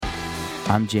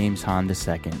I'm James Hahn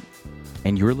II,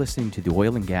 and you're listening to the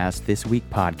Oil and Gas This Week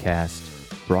podcast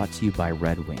brought to you by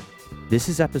Red Wing. This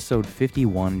is episode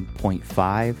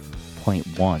 51.5.1.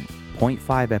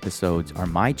 0.5 episodes are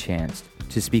my chance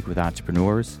to speak with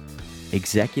entrepreneurs,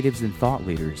 executives, and thought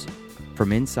leaders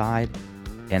from inside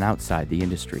and outside the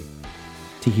industry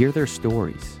to hear their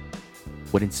stories,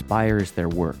 what inspires their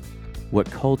work,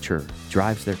 what culture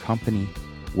drives their company,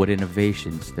 what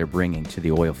innovations they're bringing to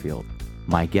the oil field.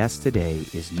 My guest today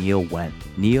is Neil Wendt.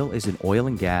 Neil is an oil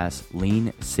and gas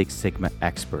Lean Six Sigma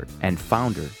expert and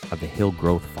founder of the Hill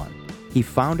Growth Fund. He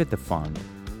founded the fund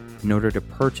in order to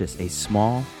purchase a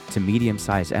small to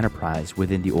medium-sized enterprise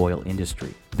within the oil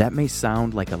industry. That may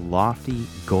sound like a lofty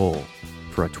goal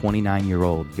for a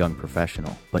 29-year-old young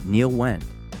professional, but Neil Wendt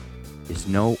is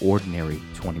no ordinary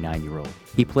 29-year-old.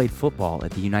 He played football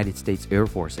at the United States Air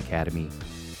Force Academy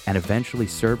and eventually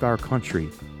served our country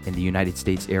in the United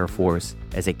States Air Force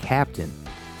as a captain,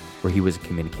 where he was a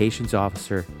communications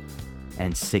officer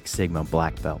and Six Sigma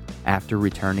black belt. After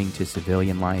returning to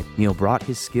civilian life, Neil brought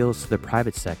his skills to the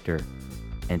private sector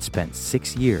and spent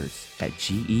 6 years at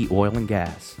GE Oil and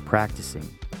Gas practicing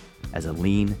as a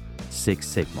Lean Six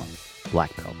Sigma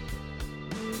black belt.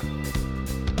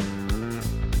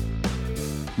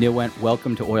 Neil Wendt,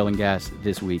 welcome to Oil and Gas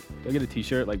This Week. Do I get a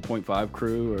t-shirt like 0.5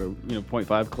 crew or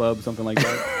 0.5 club, something like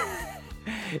that?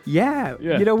 Yeah.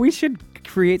 We should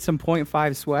create some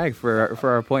 0.5 swag for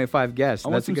our 0.5 guests. I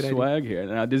want some swag here.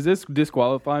 Now, does this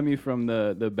disqualify me from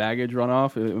the baggage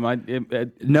runoff?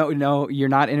 No, you're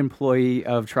not an employee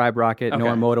of Tribe Rocket,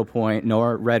 nor Modal Point,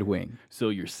 nor Red Wing. So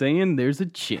you're saying there's a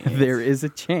chance. There is a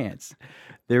chance.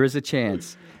 There is a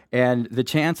chance. And the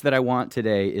chance that I want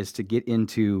today is to get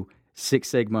into Six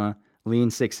Sigma, Lean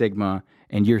Six Sigma,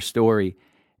 and your story.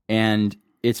 And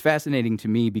it's fascinating to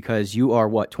me because you are,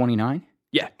 29?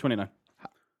 Yeah, 29.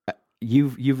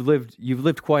 You've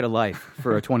lived quite a life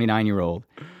for a 29-year-old.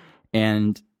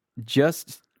 And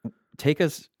just take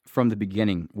us from the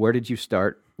beginning. Where did you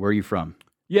start? Where are you from?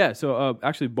 Yeah, so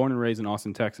actually born and raised in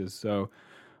Austin, Texas. So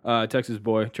Texas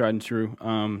boy, tried and true.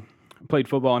 Played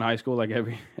football in high school like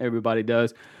everybody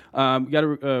does. Got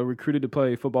recruited to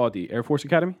play football at the Air Force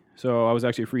Academy. So I was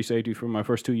actually a free safety for my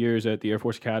first 2 years at the Air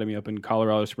Force Academy up in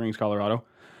Colorado Springs, Colorado.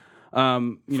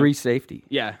 Free safety.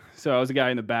 Yeah. So I was a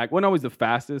guy in the back. Wasn't always the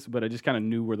fastest, but I just kind of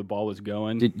knew where the ball was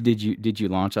going. Did you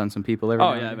launch on some people every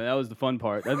now and then? Man, that was the fun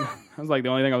part. That was like the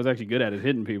only thing I was actually good at is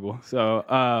hitting people. So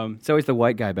it's always the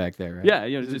white guy back there, right? Yeah,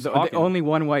 just only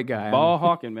one white guy. Ball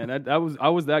hawking, man. I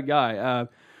was that guy.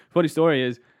 Funny story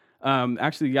is,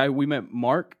 actually the guy we met,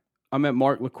 Mark. I met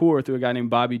Mark LaCour through a guy named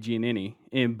Bobby Giannini,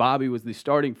 and Bobby was the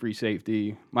starting free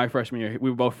safety my freshman year. We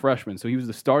were both freshmen, so he was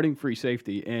the starting free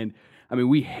safety, and I mean,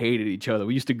 we hated each other.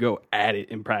 We used to go at it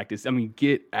in practice. I mean,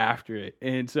 get after it.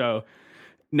 And so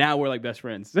now we're like best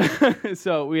friends.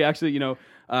 So we actually, he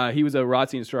was a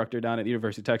ROTC instructor down at the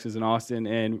University of Texas in Austin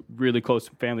and really close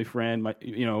family friend. My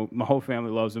whole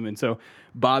family loves him. And so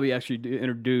Bobby actually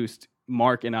introduced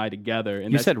Mark and I together.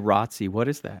 And you said ROTC. What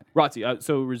is that? ROTC,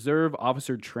 so Reserve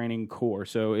Officer Training Corps.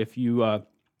 So if you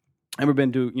ever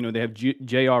been to, they have JR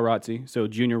ROTC, so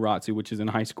Junior ROTC, which is in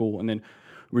high school, and then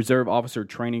Reserve Officer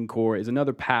Training Corps is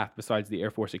another path besides the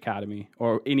Air Force Academy,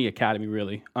 or any academy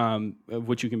really, of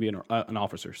which you can be an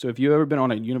officer. So if you've ever been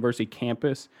on a university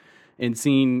campus and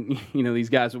seen, these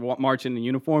guys marching in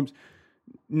uniforms,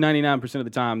 99% of the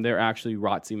time they're actually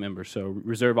ROTC members, so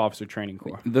Reserve Officer Training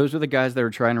Corps. Those are the guys that were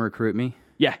trying to recruit me?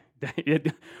 Yeah.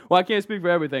 Well, I can't speak for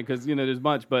everything because, there's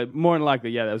much, but more than likely,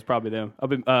 yeah, that was probably them.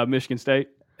 Up in Michigan State?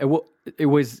 It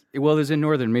was in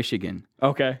northern Michigan.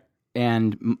 Okay.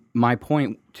 And my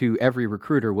point to every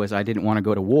recruiter was I didn't want to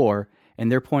go to war,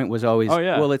 and their point was always,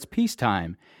 well, it's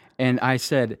peacetime. And I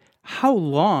said, how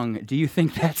long do you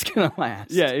think that's going to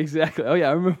last? Yeah, exactly. Oh, yeah,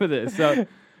 I remember this. So,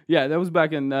 yeah, that was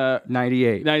back in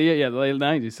 98. 98, yeah, the late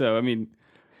 90s. So, I mean,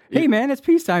 hey, man, it's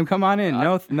peacetime. Come on in.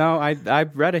 No,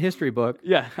 I've read a history book.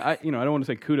 Yeah, I don't want to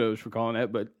say kudos for calling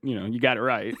it, but you got it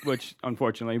right. Which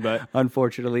unfortunately,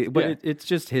 it's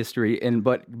just history. And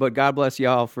but God bless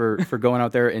y'all for going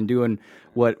out there and doing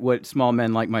what small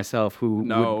men like myself who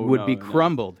would be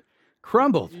crumbled.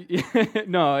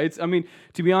 No,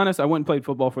 to be honest, I went and played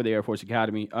football for the Air Force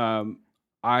Academy.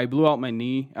 I blew out my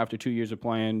knee after 2 years of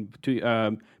playing.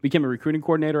 Became a recruiting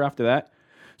coordinator after that.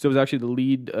 So I was actually the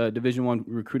lead Division I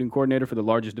recruiting coordinator for the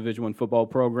largest Division I football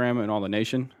program in all the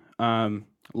nation.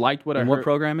 Liked what I heard. What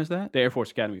program is that? The Air Force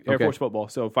Academy, Air Force football.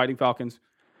 So Fighting Falcons,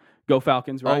 Go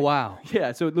Falcons, right? Oh, wow.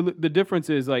 Yeah, so the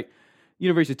difference is like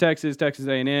University of Texas, Texas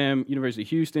A&M, University of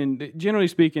Houston, generally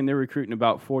speaking, they're recruiting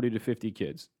about 40 to 50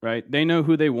 kids, right? They know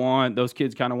who they want. Those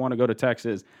kids kind of want to go to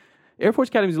Texas. Air Force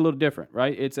Academy is a little different,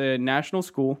 right? It's a national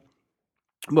school,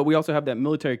 but we also have that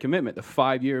military commitment, the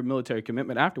 5-year military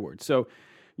commitment afterwards. So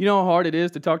you know how hard it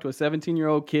is to talk to a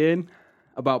 17-year-old kid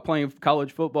about playing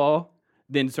college football,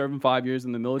 then serving 5 years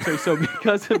in the military. So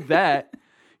because of that,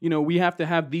 you know, we have to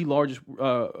have the largest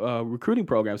recruiting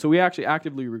program. So we actually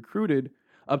actively recruited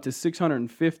up to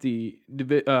 650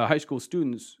 high school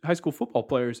students, high school football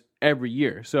players every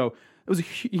year. So it was,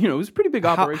 it was a pretty big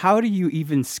operation. How do you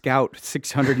even scout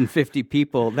 650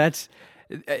 people? That's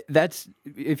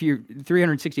if you're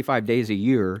 365 days a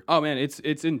year. Oh man, it's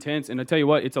intense. And I tell you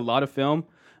what, it's a lot of film.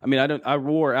 I mean, I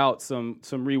roar out some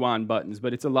rewind buttons,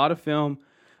 but it's a lot of film.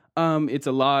 It's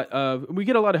a lot of, we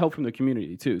get a lot of help from the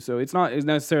community too. So it's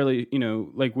necessarily,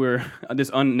 like we're this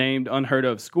unnamed, unheard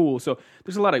of school. So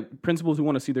there's a lot of principals who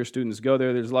want to see their students go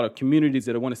there. There's a lot of communities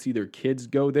that want to see their kids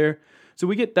go there. So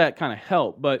we get that kind of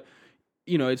help, but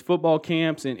it's football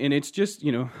camps and it's just,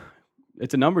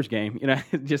 it's a numbers game,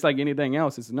 just like anything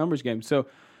else, it's a numbers game. So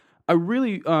I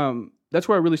really, that's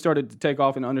where I really started to take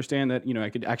off and understand that, I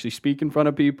could actually speak in front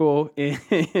of people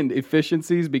and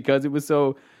efficiencies because it was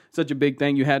such a big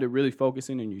thing. You had to really focus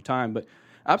in on your time, but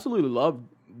I absolutely loved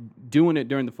doing it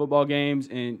during the football games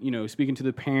and, speaking to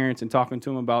the parents and talking to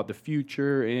them about the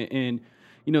future. And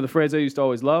the phrase I used to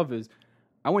always love is,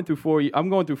 I'm going through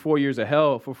 4 years of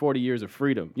hell for 40 years of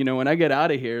freedom. When I get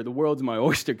out of here, the world's my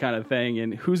oyster kind of thing.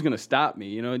 And who's going to stop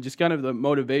me? Just kind of the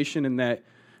motivation and that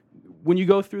when you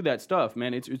go through that stuff,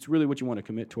 man, it's really what you want to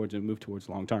commit towards and move towards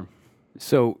long term.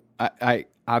 So I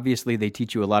obviously they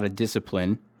teach you a lot of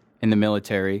discipline in the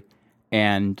military,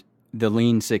 and the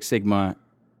Lean Six Sigma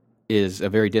is a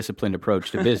very disciplined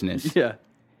approach to business. Yeah.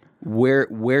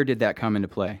 Where did that come into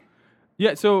play?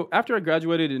 Yeah, so after I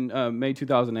graduated in May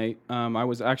 2008, I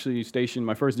was actually stationed,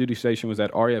 my first duty station was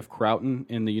at RAF Croughton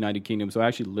in the United Kingdom, so I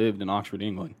actually lived in Oxford,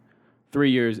 England. 3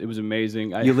 years, it was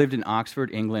amazing. You lived in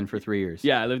Oxford, England for 3 years?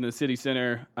 Yeah, I lived in the city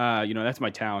center. That's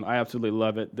my town. I absolutely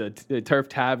love it. The Turf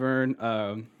Tavern,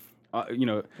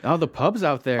 Oh, the pubs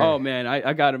out there. Oh, man,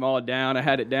 I got them all down. I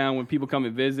had it down when people come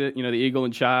and visit, the Eagle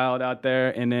and Child out there.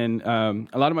 And then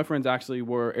a lot of my friends actually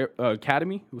were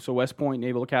Academy, so West Point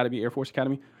Naval Academy, Air Force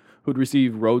Academy, who'd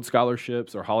receive Rhodes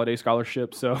scholarships or holiday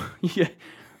scholarships. So, yeah,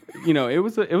 it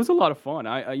was a lot of fun.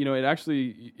 It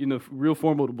actually, real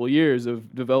formidable years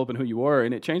of developing who you were,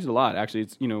 and it changed a lot. Actually,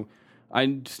 it's,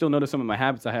 I still notice some of my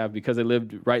habits I have because I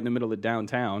lived right in the middle of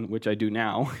downtown, which I do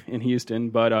now in Houston,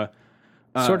 but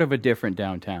sort of a different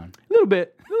downtown. A little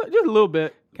bit, just a little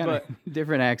bit. Kind of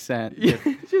different accent. Yeah,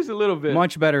 just a little bit.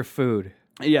 Much better food.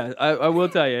 Yeah, I will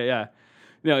tell you, yeah.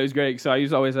 It was great. So I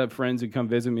used to always have friends who come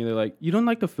visit me. They're like, "You don't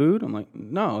like the food?" I'm like,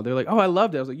 "No." They're like, "Oh, I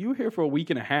loved it." I was like, "You were here for a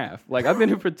week and a half. Like, I've been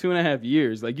here for 2.5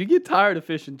 years. Like, you get tired of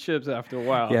fish and chips after a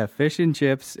while." Yeah, fish and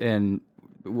chips and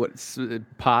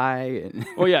pie. And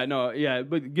Oh yeah, no, yeah,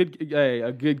 but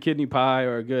a good kidney pie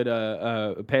or a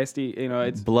good pasty.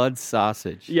 It's blood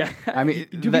sausage. Yeah, I mean,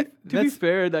 to be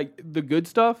fair, like the good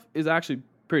stuff is actually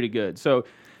pretty good. So.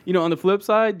 On the flip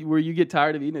side, where you get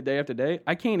tired of eating it day after day,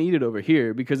 I can't eat it over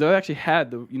here because I've actually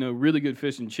had the really good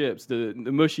fish and chips, the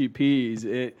mushy peas.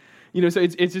 So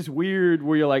it's just weird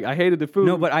where you're like, I hated the food.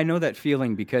 No, but I know that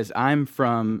feeling because I'm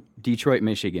from Detroit,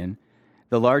 Michigan.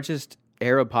 The largest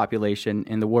Arab population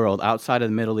in the world outside of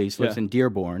the Middle East lives in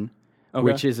Dearborn,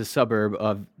 which is a suburb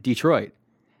of Detroit.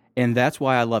 And that's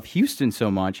why I love Houston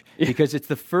so much, because it's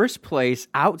the first place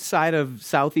outside of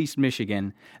Southeast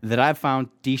Michigan that I've found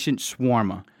decent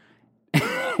shawarma.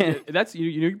 That's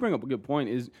you bring up a good point.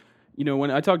 Is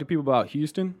when I talk to people about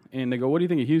Houston and they go, "What do you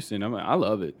think of Houston?" I'm like, "I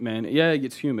love it, man. Yeah, it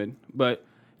gets humid, but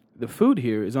the food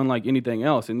here is unlike anything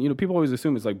else." And people always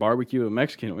assume it's like barbecue or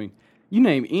Mexican. I mean, you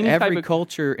name every type of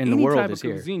culture in the world is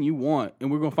here. Cuisine you want, and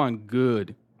we're gonna find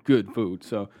good food.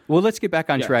 So, well, let's get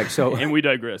back on track. So, and we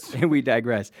digress.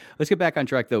 Let's get back on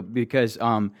track though, because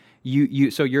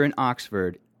so you're in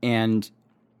Oxford, and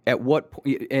at what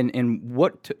point? And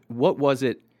what was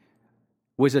it?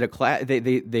 Was it a class?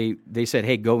 They said,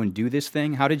 "Hey, go and do this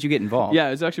thing." How did you get involved? Yeah,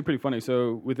 it's actually pretty funny.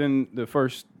 So within the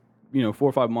first 4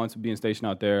 or 5 months of being stationed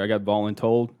out there, I got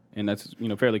voluntold, and that's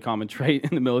fairly common trait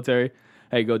in the military.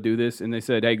 Hey, go do this, and they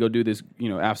said, "Hey, go do this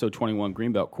AFSO 21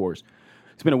 Greenbelt course."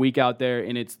 It's been a week out there,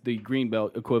 and it's the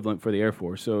Greenbelt equivalent for the Air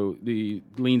Force. So the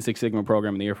Lean Six Sigma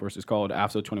program in the Air Force is called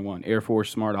AFSO 21, Air Force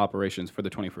Smart Operations for the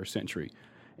 21st Century.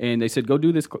 And they said, go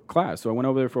do this class. So I went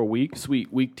over there for a week,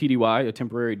 sweet week TDY, a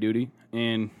temporary duty,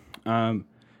 and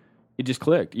it just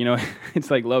clicked. It's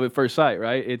like love at first sight,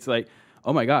 right? It's like,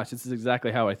 oh my gosh, this is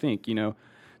exactly how I think.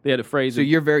 They had a phrase. So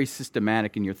you're very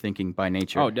systematic in your thinking by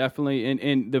nature. Oh, definitely.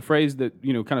 And the phrase that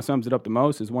kind of sums it up the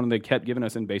most is one they kept giving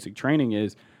us in basic training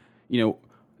is,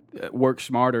 work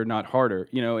smarter, not harder,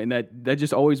 and that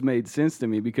just always made sense to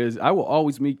me because I will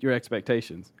always meet your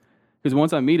expectations. Because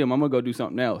once I meet them, I'm going to go do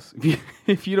something else.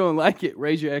 If you don't like it,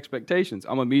 raise your expectations.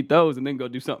 I'm going to meet those and then go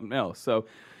do something else. So,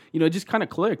 it just kind of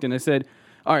clicked. And I said,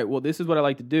 all right, well, this is what I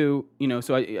like to do.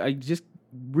 So I just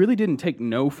really didn't take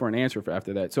no for an answer for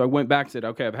after that. So I went back and said,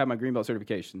 okay, I've had my Greenbelt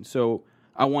certification. So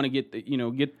I want to get.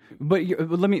 But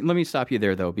let me stop you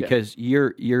there, though, because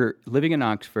you're living in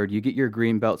Oxford. You get your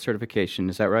Greenbelt certification.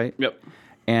 Is that right? Yep.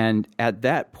 And at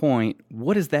that point,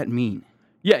 what does that mean?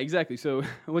 Yeah, exactly. So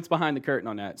what's behind the curtain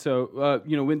on that? So,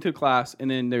 went to class, and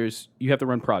then you have to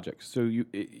run projects. So,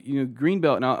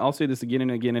 Greenbelt, and I'll say this again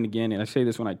and again and again, and I say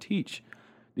this when I teach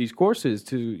these courses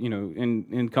to,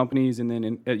 in companies and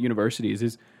then at universities,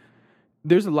 is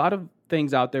there's a lot of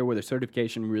things out there where the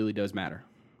certification really does matter.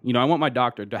 I want my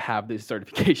doctor to have these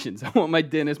certifications. I want my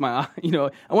dentist, I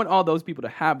want all those people to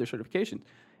have their certifications.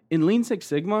 In Lean Six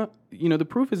Sigma, the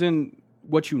proof is in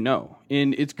what you know.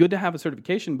 And it's good to have a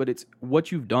certification, but it's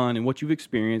what you've done and what you've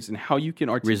experienced and how you can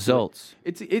articulate. Results.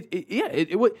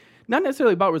 It not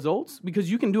necessarily about results,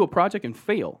 because you can do a project and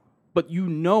fail, but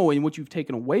and what you've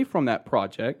taken away from that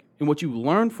project and what you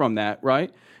learned from that,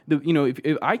 right?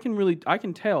 If I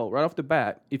can tell right off the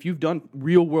bat if you've done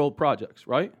real world projects,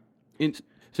 right?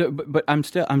 But I'm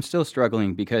still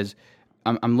struggling because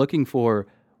I'm looking for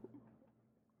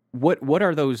what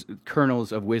are those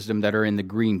kernels of wisdom that are in the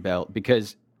green belt?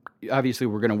 Because obviously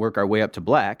we're going to work our way up to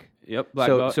black. Yep, black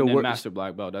belt and then master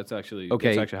black belt. That's actually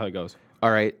how it goes.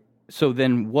 All right. So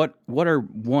then what are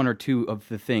one or two of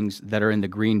the things that are in the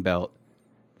green belt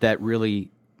that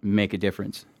really make a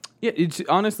difference? Yeah, it's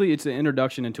honestly an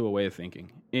introduction into a way of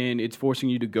thinking, and it's forcing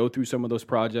you to go through some of those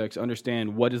projects,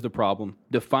 understand what is the problem.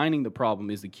 Defining the problem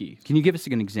is the key. Can you give us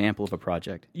an example of a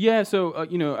project? Yeah, so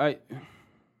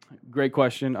great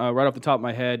question. Right off the top of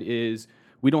my head is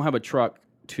we don't have a truck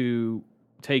to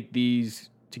take these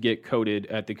to get coated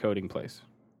at the coating place.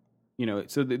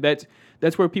 So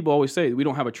that's where people always say we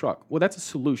don't have a truck. Well, that's a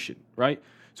solution, right?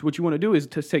 So what you want to do is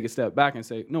to take a step back and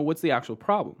say, no, what's the actual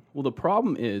problem? Well, the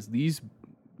problem is these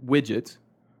widgets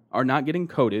are not getting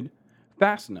coated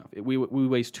fast enough. We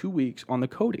waste 2 weeks on the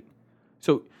coating.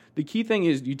 So the key thing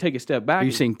is you take a step back. Are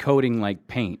you saying coating like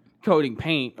paint? Coating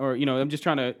paint, or I'm just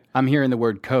trying to. I'm hearing the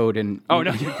word code, and no,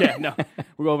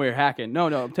 we're over here hacking.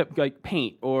 No, like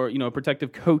paint or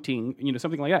protective coating,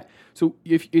 something like that. So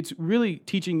if it's really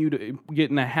teaching you to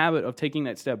get in the habit of taking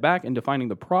that step back and defining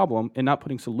the problem and not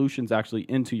putting solutions actually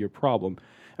into your problem.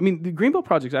 I mean, the Greenbelt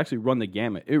projects actually run the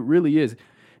gamut. It really is.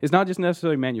 It's not just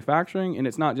necessarily manufacturing, and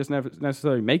it's not just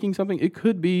necessarily making something. It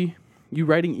could be you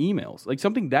writing everything. Like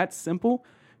something that simple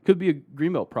could be a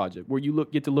Greenbelt project where you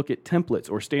get to look at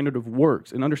templates or standard of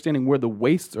works and understanding where the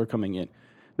wastes are coming in.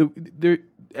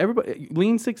 Everybody,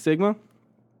 Lean Six Sigma,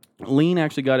 Lean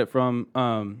actually got it from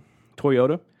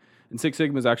Toyota, and Six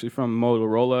Sigma is actually from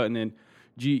Motorola, and then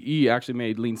GE actually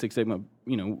made Lean Six Sigma,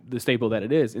 the staple that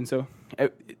it is. And so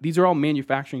these are all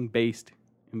manufacturing-based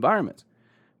environments.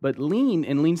 But Lean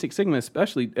and Lean Six Sigma,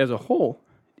 especially as a whole,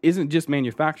 isn't just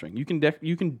manufacturing. You can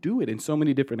do it in so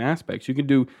many different aspects. You can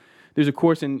do. There's a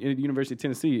course in the University of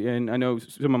Tennessee, and I know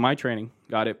some of my training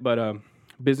got it, but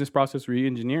business process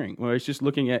re-engineering, where it's just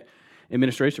looking at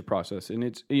administrative process, and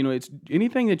it's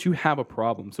anything that you have a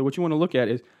problem. So what you want to look at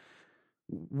is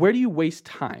where do you waste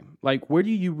time? Like where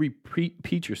do you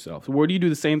repeat yourself? Where do you do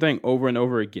the same thing over and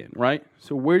over again, right?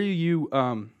 So where do you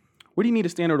need a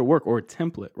standard of work or a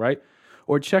template, right?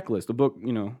 Or checklist, a book,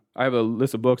 I have a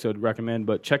list of books I'd recommend,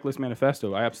 but Checklist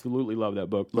Manifesto, I absolutely love that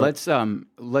book. Let's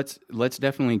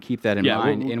definitely keep that in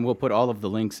mind, and we'll put all of the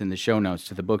links in the show notes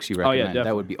to the books you recommend. Definitely.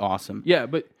 That would be awesome. Yeah,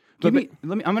 but I'm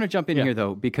going to jump in here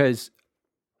though, because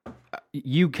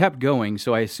you kept going,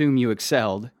 so I assume you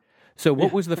excelled. So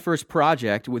what was the first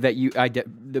project that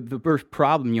the first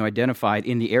problem you identified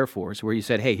in the Air Force where you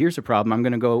said, hey, here's a problem, I'm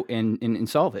going to go and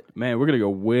solve it? Man, we're going to go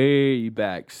way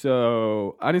back.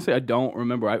 So I didn't say I don't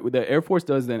remember. The Air Force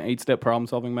does an 8-step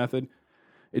problem-solving method.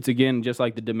 It's, again, just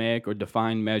like the DMAIC or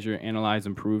define, measure, analyze,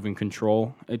 improve, and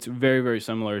control. It's very, very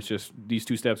similar. It's just these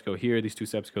 2 steps go here, these 2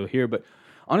 steps go here. But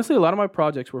honestly, a lot of my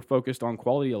projects were focused on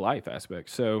quality of life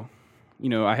aspects. So,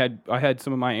 I had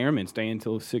some of my airmen stay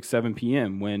until 6, 7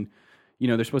 p.m. when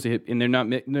they're supposed to hit, and they're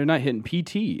not hitting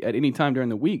PT at any time during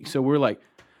the week. So we're like,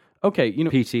 okay,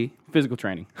 PT, physical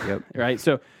training. Yep. Right.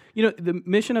 So, the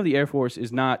mission of the Air Force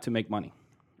is not to make money,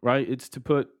 right? It's to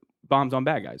put bombs on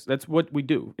bad guys. That's what we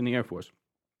do in the Air Force.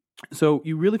 So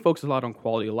you really focus a lot on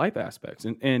quality of life aspects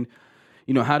and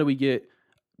how do we get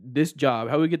this job,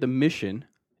 how do we get the mission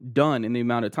done in the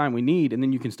amount of time we need, and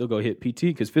then you can still go hit PT,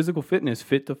 because physical fitness,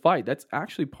 fit to fight, that's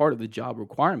actually part of the job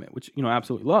requirement, which, I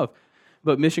absolutely love.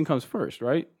 but mission comes first,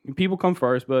 right? People come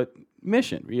first, but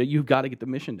mission, you've got to get the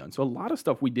mission done. So a lot of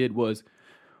stuff we did was,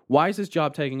 why is this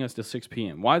job taking us to 6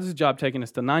 p.m.? Why is this job taking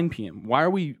us to 9 p.m.? Why are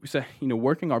we,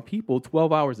 working our people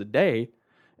 12 hours a day,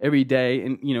 every day?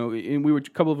 And, and a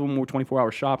couple of them were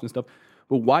 24-hour shops and stuff.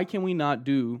 But why can we not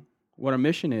do what our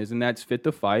mission is? And that's fit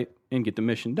to fight and get the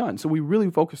mission done. So we really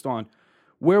focused on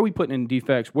where are we putting in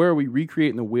defects? Where are we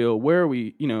recreating the wheel? Where are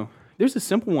we, there's a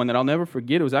simple one that I'll never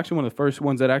forget. It was actually one of the first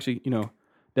ones that actually,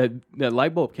 that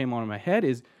light bulb came on in my head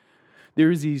is,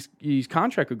 there's these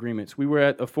contract agreements. We were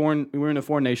in a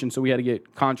foreign nation, so we had to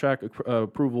get contract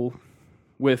approval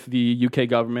with the UK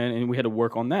government, and we had to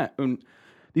work on that. And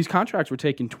these contracts were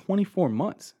taking 24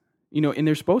 months, and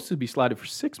they're supposed to be slotted for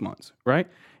 6 months, right?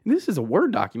 And this is a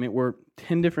Word document where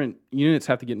 10 different units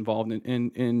have to get involved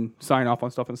and sign off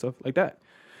on stuff and stuff like that.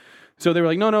 So they were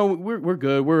like, no, we're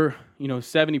good. We're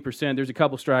 70%. There's a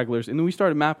couple stragglers, and then we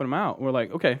started mapping them out. We're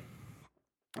like, okay,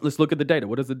 let's look at the data.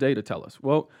 What does the data tell us?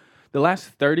 Well, the last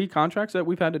 30 contracts that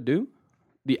we've had to do,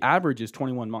 the average is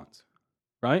 21 months,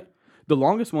 right? The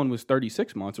longest one was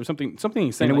 36 months or something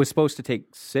insane. And it was supposed to take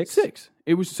 6? 6.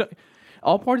 It was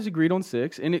all parties agreed on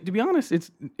 6, and to be honest,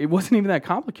 it wasn't even that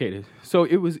complicated. So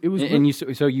it was. And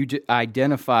you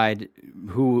identified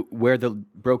where the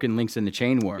broken links in the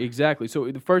chain were. Exactly.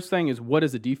 So the first thing is, what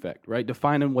is a defect, right?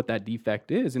 Defining what that defect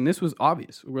is, and this was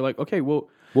obvious. We're like, okay, well,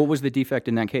 what was the defect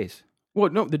in that case? Well,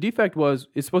 no, the defect was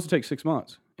it's supposed to take 6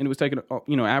 months, and it was taking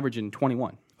averaging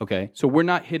 21. Okay. So we're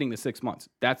not hitting the 6 months.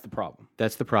 That's the problem.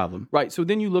 That's the problem. Right. So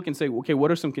then you look and say, okay,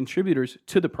 what are some contributors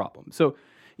to the problem? So,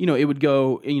 it would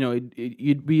go,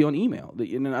 you'd be on email.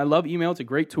 And I love email. It's a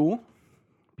great tool.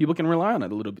 People can rely on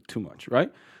it a little bit too much,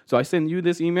 right? So I send you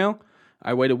this email.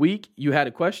 I wait a week. You had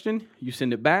a question. You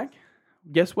send it back.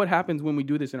 Guess what happens when we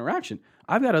do this interaction?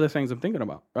 I've got other things I'm thinking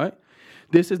about, right?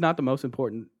 This is not the most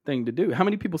important thing to do. How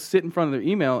many people sit in front of their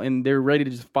email and they're ready to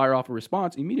just fire off a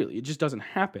response immediately? It just doesn't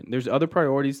happen. There's other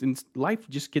priorities, and life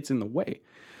just gets in the way.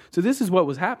 So this is what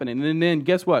was happening. And then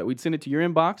guess what? We'd send it to your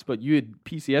inbox, but you had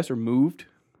PCS or moved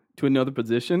to another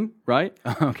position, right?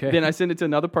 Okay. Then I send it to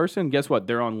another person. Guess what?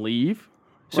 They're on leave.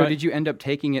 So right? Did you end up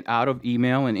taking it out of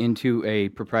email and into a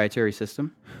proprietary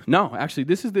system? No, actually,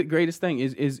 this is the greatest thing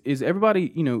is everybody,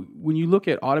 when you look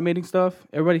at automating stuff,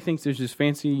 everybody thinks there's this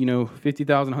fancy, $50,000,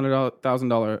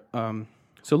 $100,000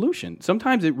 solution.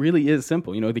 Sometimes it really is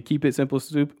simple. They keep it simple,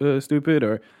 stupid,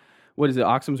 or what is it,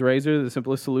 Occam's razor, the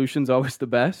simplest solution is always the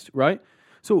best, right?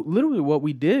 So literally what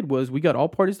we did was we got all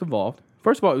parties involved.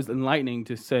 First of all, it was enlightening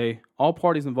to say all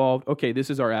parties involved, okay,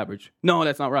 this is our average. No,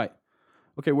 that's not right.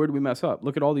 Okay, where did we mess up?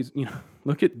 Look at all these,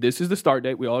 this is the start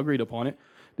date. We all agreed upon it.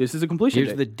 This is a completion date.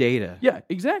 Here's the data. Yeah,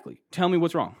 exactly. Tell me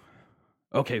what's wrong.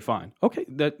 Okay, fine. Okay,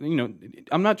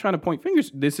 I'm not trying to point fingers.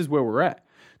 This is where we're at.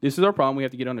 This is our problem. We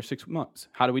have to get under 6 months.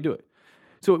 How do we do it?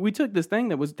 So we took this thing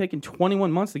that was taking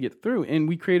 21 months to get through, and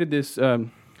we created this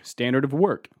standard of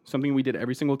work, something we did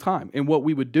every single time. And what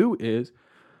we would do is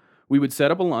we would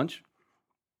set up a lunch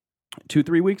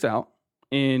 2-3 weeks out,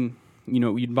 and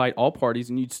you'd invite all parties,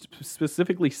 and you'd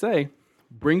specifically say,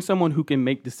 bring someone who can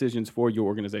make decisions for your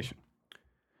organization.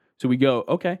 So we go,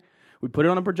 okay, we put it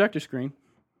on a projector screen.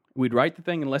 We'd write the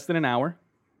thing in less than an hour.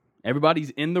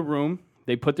 Everybody's in the room.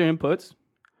 They put their inputs.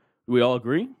 Do we all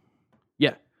agree?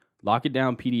 Yeah. Lock it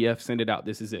down, PDF, send it out.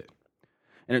 This is it.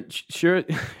 And sure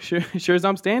as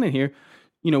I'm standing here,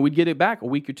 we'd get it back a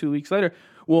week or 2 weeks later.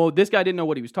 Well, this guy didn't know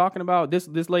what he was talking about.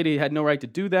 This lady had no right to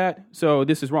do that, so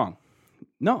this is wrong.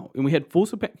 No, and we had full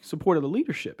support of the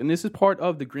leadership. And this is part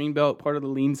of the Green Belt, part of the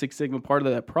Lean Six Sigma, part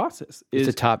of that process. It's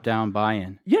a top-down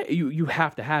buy-in. Yeah, you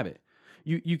have to have it.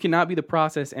 You cannot be the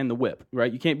process and the whip,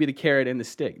 right? You can't be the carrot and the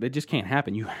stick. That just can't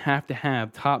happen. You have to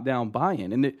have top-down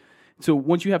buy-in. And so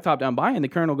once you have top-down buy-in, the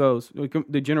general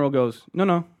goes,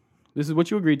 no, this is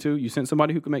what you agreed to. You sent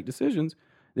somebody who can make decisions.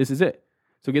 This is it.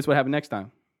 So guess what happened next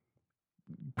time?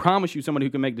 Promise you somebody who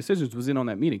can make decisions was in on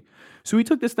that meeting. So we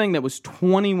took this thing that was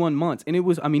 21 months, and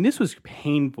this was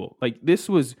painful. Like, this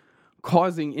was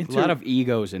causing a lot of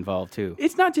egos involved too.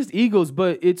 It's not just egos,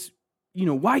 but it's,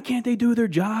 why can't they do their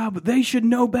job? They should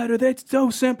know better. That's so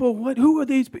simple. Who are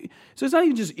these people? So it's not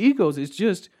even just egos. It's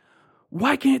just,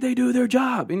 why can't they do their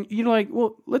job? And you're like,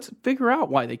 well, let's figure out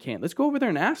why they can't. Let's go over there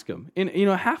and ask them. And,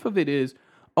 half of it is,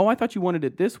 oh, I thought you wanted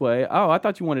it this way. Oh, I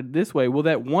thought you wanted it this way. Well,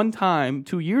 that one time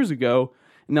 2 years ago,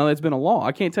 now that's been a law.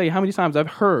 I can't tell you how many times I've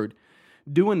heard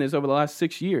doing this over the last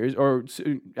 6 years, or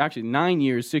actually 9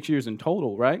 years, 6 years in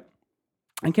total, right?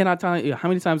 I cannot tell you how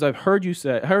many times I've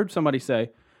heard somebody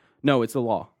say, no, it's the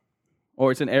law,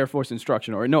 or it's an Air Force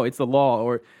instruction, or no, it's the law,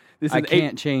 or this is I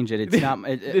can't change it. It's not.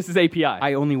 This is API.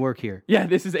 I only work here. Yeah,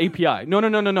 this is API. No.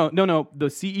 The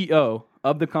CEO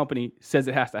of the company says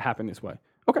it has to happen this way.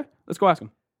 Okay, let's go ask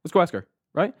him. Let's go ask her,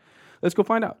 right? Let's go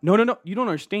find out. No, you don't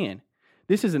understand.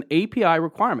 This is an API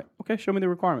requirement. Okay, show me the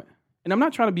requirement. And I'm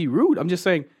not trying to be rude. I'm just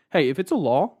saying, hey, if it's a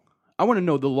law, I want to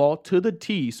know the law to the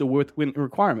T, so within the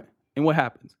requirement. And what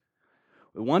happens?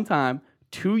 One time,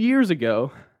 2 years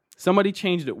ago, somebody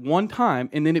changed it one time,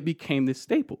 and then it became this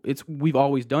staple. We've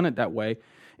always done it that way.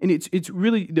 And it's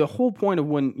really the whole point of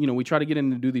when, we try to get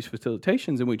in to do these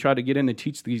facilitations and we try to get in to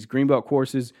teach these Greenbelt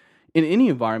courses in any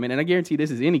environment, and I guarantee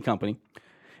this is any company,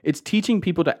 it's teaching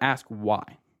people to ask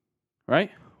why,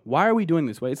 right? Why are we doing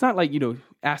this way? It's not like,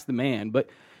 ask the man, but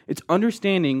it's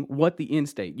understanding what the end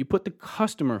state. You put the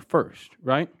customer first,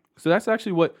 right? So that's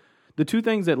actually what the two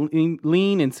things that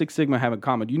Lean and Six Sigma have in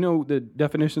common. Do you know the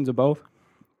definitions of both?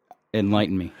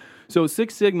 Enlighten me. So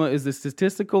Six Sigma is the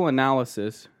statistical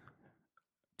analysis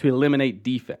to eliminate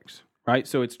defects, right?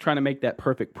 So it's trying to make that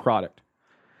perfect product.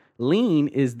 Lean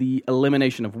is the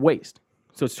elimination of waste.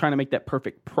 So it's trying to make that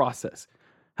perfect process.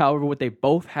 However, what they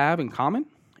both have in common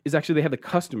is actually they have the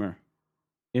customer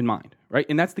in mind, right?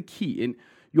 And that's the key. And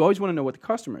you always want to know what the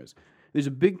customer is. There's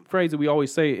a big phrase that we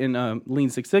always say in Lean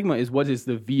Six Sigma is, what is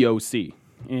the VOC?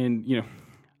 And,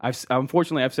 I've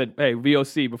said, hey,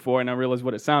 VOC before, and I realized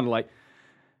what it sounded like.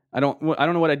 I don't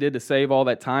know what I did to save all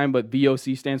that time, but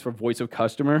VOC stands for voice of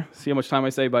customer. See how much time I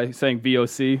save by saying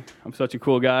VOC? I'm such a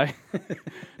cool guy.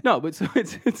 No, but so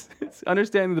it's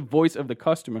understanding the voice of the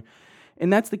customer.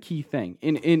 And that's the key thing.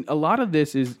 And a lot of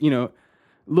this is,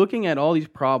 looking at all these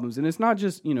problems, and it's not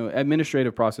just,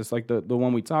 administrative process like the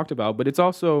one we talked about, but it's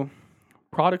also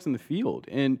products in the field.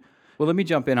 And well, let me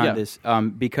jump in on this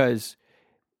because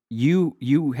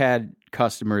you had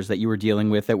customers that you were dealing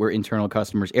with that were internal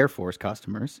customers, Air Force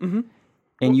customers,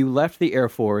 and you left the Air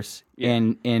Force,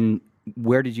 and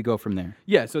where did you go from there?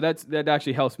 Yeah, so that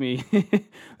actually helps me.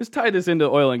 Let's tie this into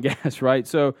oil and gas, right?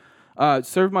 So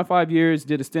served my 5 years,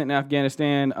 did a stint in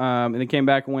Afghanistan, and then came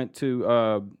back and went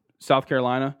to South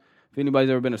Carolina. If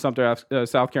anybody's ever been to Sumter,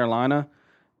 South Carolina,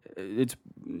 it's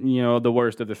the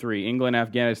worst of the three: England,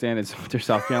 Afghanistan, and Sumter,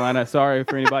 South Carolina. Sorry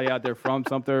for anybody out there from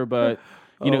Sumter, but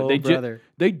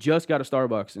they just got a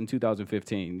Starbucks in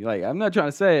 2015. Like, I'm not trying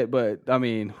to say it, but I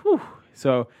mean, whew.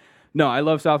 So no, I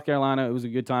love South Carolina. It was a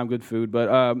good time, good food. But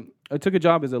I took a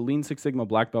job as a Lean Six Sigma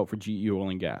black belt for GE Oil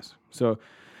and Gas. So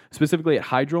specifically at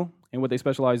Hydro. And what they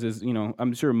specialize is,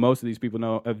 I'm sure most of these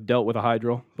people have dealt with a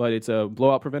hydro, but it's a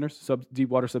blowout preventers, deep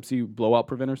water subsea blowout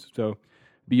preventers, so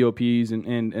BOPs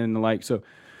and the like. So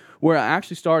where I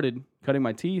actually started cutting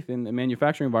my teeth in the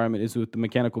manufacturing environment is with the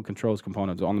mechanical controls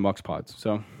components on the MUX pods.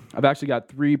 So I've actually got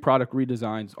 3 product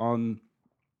redesigns on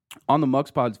the MUX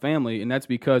pods family, and that's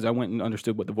because I went and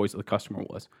understood what the voice of the customer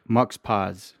was. MUX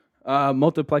pods.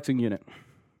 Multiplexing unit.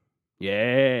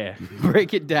 Yeah.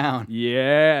 Break it down.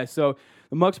 Yeah. So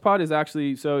the MUX pod is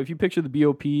actually, so if you picture the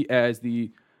BOP as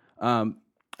the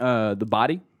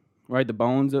body, right, the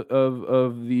bones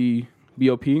of the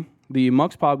BOP, the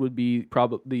MUX pod would be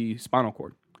probably the spinal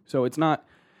cord. So it's not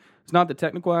the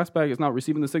technical aspect, it's not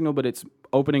receiving the signal, but it's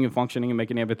opening and functioning and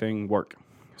making everything work.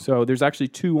 So there's actually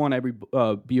 2 on every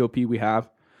BOP we have.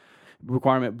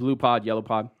 Requirement, blue pod, yellow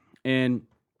pod. And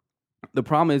the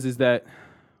problem is that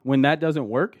when that doesn't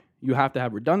work, you have to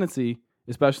have redundancy,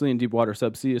 especially in deep water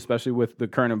subsea, especially with the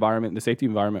current environment, the safety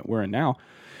environment we're in now.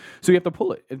 So you have to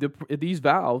pull it. If these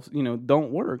valves,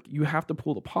 don't work, you have to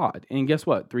pull the pod. And guess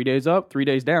what? 3 days up, 3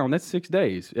 days down. That's 6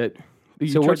 days.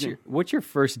 So what's your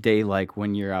first day like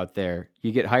when you're out there?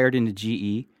 You get hired into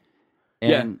GE,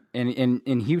 and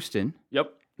in Houston.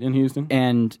 Yep, in Houston.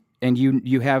 And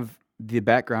you have the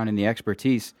background and the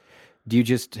expertise. Do you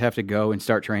just have to go and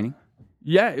start training?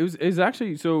 Yeah, it was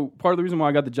actually, so part of the reason why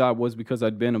I got the job was because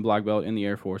I'd been a black belt in the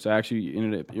Air Force. I actually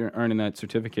ended up earning that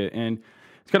certificate. And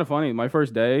it's kind of funny. My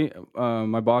first day,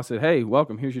 my boss said, hey,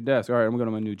 welcome, here's your desk. All right, I'm going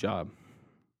to my new job.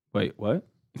 Wait, what?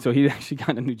 So he actually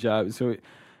got a new job. So,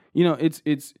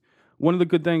 it's one of the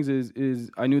good things is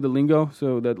I knew the lingo.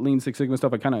 So that Lean Six Sigma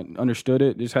stuff, I kind of understood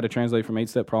it. Just had to translate from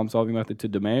 8-step problem-solving method to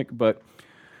DMAIC. But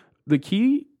the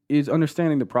key is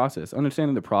understanding the process,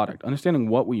 understanding the product, understanding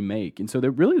what we make. And so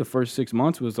the first 6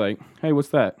 months was like, hey, what's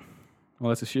that? Well,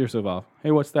 that's a shear seal valve.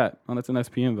 Hey, what's that? Oh, that's an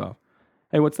SPM valve.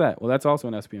 Hey, what's that? Well, that's also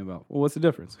an SPM valve. Well, what's the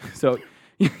difference? So,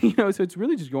 so it's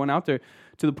really just going out there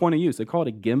to the point of use. They call it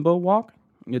a Gemba walk.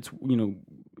 It's,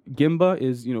 Gemba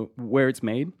is, where it's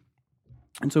made.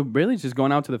 And so really it's just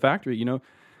going out to the factory,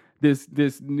 this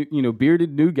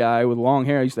bearded new guy with long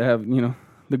hair. I used to have,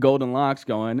 the golden locks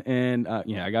going, and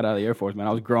I got out of the Air Force, man.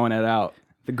 I was growing it out.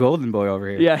 The golden boy over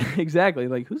here. Yeah, exactly.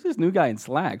 Like, who's this new guy in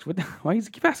slacks? Why does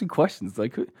he keep asking questions?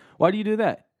 Like, why do you do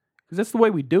that? Because that's the way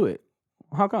we do it.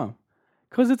 How come?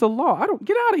 Because it's a law. I don't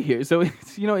get out of here. So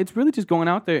it's, it's really just going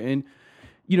out there. And,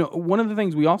 one of the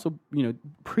things we also,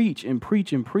 preach in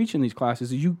these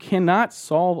classes is you cannot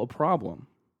solve a problem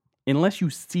unless you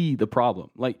see the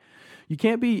problem. Like, you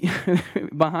can't be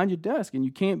behind your desk, and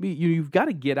you can't be, you've got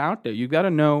to get out there. You've got to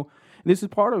know. This is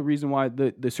part of the reason why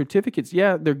the certificates,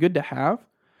 yeah, they're good to have.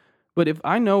 But if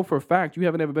I know for a fact you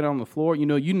haven't ever been on the floor,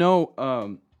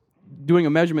 doing a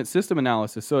measurement system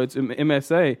analysis, so it's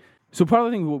MSA. So part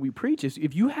of the thing what we preach is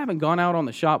if you haven't gone out on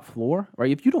the shop floor, right,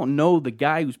 if you don't know the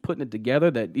guy who's putting it together,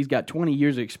 that he's got 20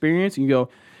 years of experience, and you go,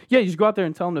 yeah, you just go out there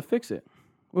and tell him to fix it.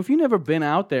 Well, if you've never been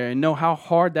out there and know how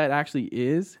hard that actually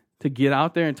is to get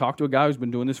out there and talk to a guy who's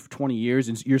been doing this for 20 years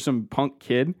and you're some punk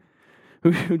kid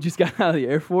who just got out of the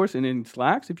Air Force and in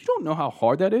slacks, if you don't know how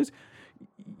hard that is,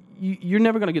 you're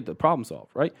never going to get the problem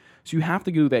solved, right? So you have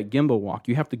to do that gimbal walk.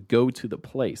 You have to go to the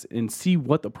place and see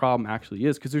what the problem actually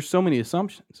is, because there's so many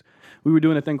assumptions. We were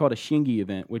doing a thing called a Shingi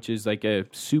event, which is like a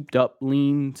souped-up,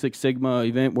 lean Six Sigma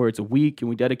event where it's a week and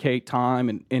we dedicate time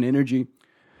and energy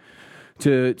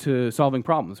to solving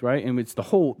problems, right? And it's the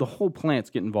whole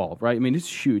plants get involved, right? I mean,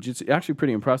 it's huge. It's actually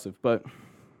pretty impressive, but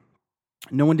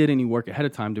no one did any work ahead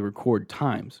of time to record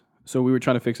times. So we were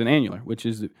trying to fix an annular, which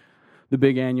is the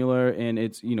big annular, and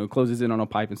it's, closes in on a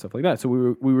pipe and stuff like that. So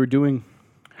we were doing,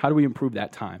 how do we improve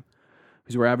that time?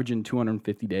 Because we're averaging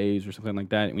 250 days or something like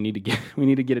that, and we need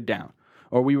to get it down.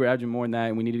 Or we were averaging more than that,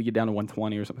 and we needed to get down to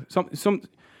 120 or something. Some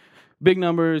big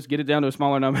numbers, get it down to a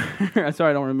smaller number.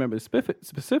 Sorry, I don't remember the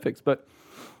specifics, but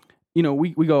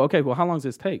we go, okay, well, how long does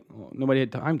this take? Well, nobody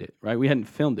had timed it, right? We hadn't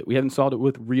filmed it. We hadn't solved it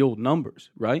with real numbers,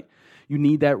 right? You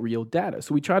need that real data.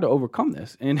 So we try to overcome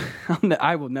this. And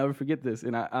I will never forget this.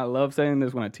 And I love saying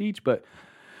this when I teach, but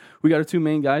we got our two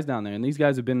main guys down there. And these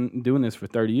guys have been doing this for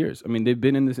 30 years. I mean, they've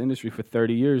been in this industry for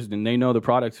 30 years, and they know the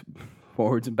products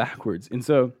forwards and backwards. And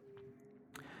so,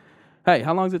 hey,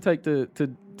 how long does it take to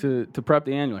prep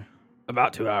the annular?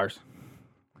 About 2 hours.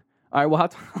 All right,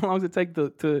 well, how long does it take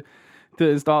to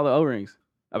install the O-rings?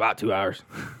 About 2 hours.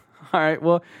 All right,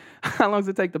 well, how long does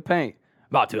it take to paint?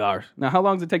 About 2 hours. Now, how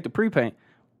long does it take to pre-paint?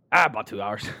 About 2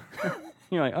 hours.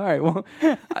 You're like, all right, well,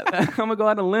 I'm going to go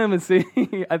out on a limb and see.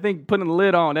 I think putting the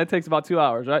lid on, that takes about 2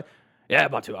 hours, right? Yeah,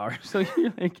 about 2 hours. So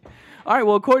you're like, all right,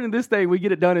 well, according to this thing, we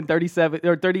get it done in 37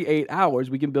 or 38 hours.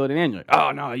 We can build an annular.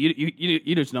 Oh, no,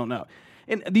 you just don't know.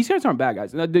 And these guys aren't bad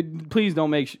guys. Please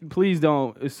don't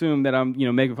assume that I'm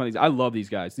making fun of these. I love these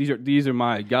guys. These are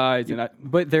my guys.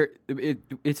 But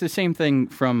it's the same thing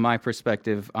from my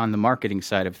perspective on the marketing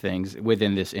side of things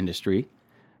within this industry,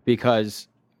 because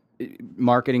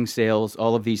marketing, sales,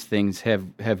 all of these things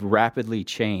have rapidly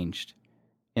changed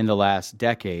in the last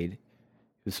decade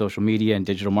with social media and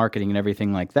digital marketing and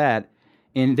everything like that.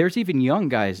 And there's even young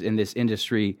guys in this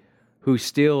industry who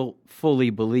still fully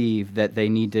believe that they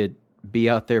need to be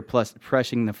out there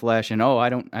pressing the flesh, and I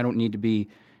don't need to be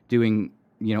doing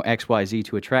XYZ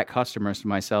to attract customers to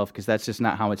myself, because that's just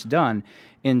not how it's done.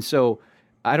 And so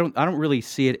I don't really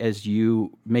see it as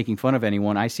you making fun of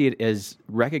anyone. I see it as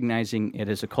recognizing it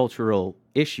as a cultural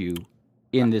issue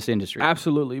in this industry.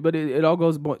 Absolutely, but it all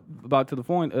goes about to the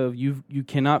point of you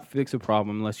cannot fix a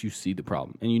problem unless you see the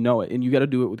problem and you know it, and you got to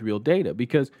do it with real data,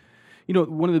 because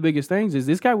one of the biggest things is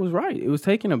this guy was right. It was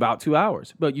taking about 2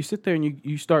 hours. But you sit there and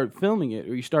you start filming it,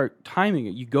 or you start timing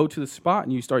it. You go to the spot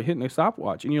and you start hitting the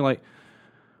stopwatch. And you're like,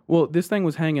 well, this thing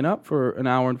was hanging up for an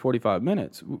hour and 45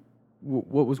 minutes.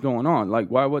 What was going on? Like,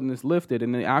 why wasn't this lifted?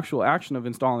 And the actual action of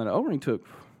installing an O-ring took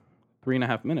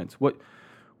 3.5 minutes. Where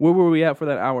were we at for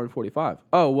that hour and 45?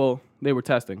 Oh, well, they were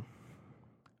testing.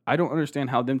 I don't understand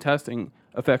how them testing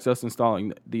affects us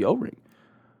installing the O-ring.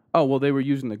 Oh, well, they were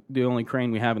using the only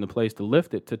crane we have in the place to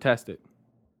lift it, to test it.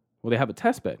 Well, they have a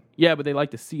test bed. Yeah, but they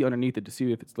like to see underneath it to see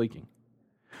if it's leaking.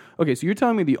 Okay, so you're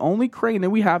telling me the only crane that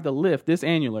we have to lift this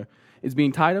annular is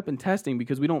being tied up in testing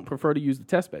because we don't prefer to use the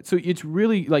test bed. So it's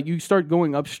really like you start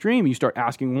going upstream and you start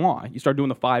asking why. You start doing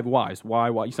the 5 whys. Why?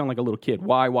 You sound like a little kid.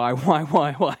 Why?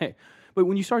 But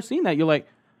when you start seeing that, you're like,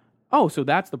 oh, so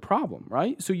that's the problem,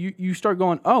 right? So you start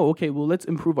going, oh, okay, well, let's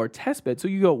improve our test bed. So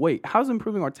you go, wait, how's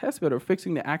improving our test bed or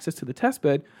fixing the access to the test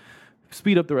bed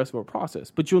speed up the rest of our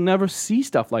process? But you'll never see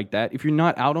stuff like that if you're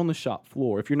not out on the shop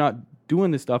floor, if you're not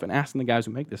doing this stuff and asking the guys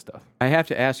who make this stuff. I have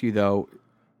to ask you, though,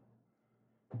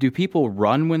 do people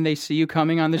run when they see you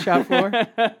coming on the shop floor?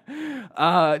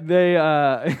 I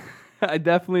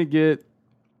definitely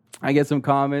I get some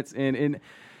comments, and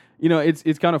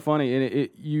it's kind of funny,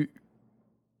 and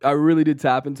I really did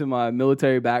tap into my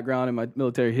military background and my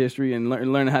military history and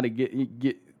learn how to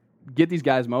get these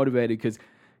guys motivated, because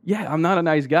Yeah, I'm not a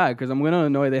nice guy because I'm going to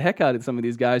annoy the heck out of some of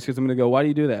these guys because I'm going to go, why do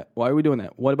you do that? Why are we doing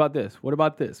that? What about this? What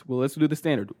about this? Well, let's do the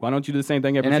standard. Why don't you do the same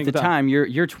thing every And single at the time,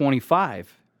 you're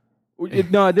 25.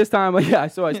 No, at this time, yeah.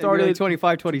 So I started You're like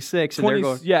 25, 26, 20, and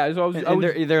they're going. yeah. So I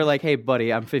was They're like, "Hey,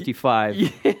 buddy, I'm 55."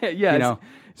 yeah. You know?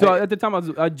 So at the time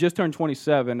I just turned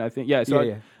 27, I think. Yeah. So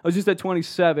I was just at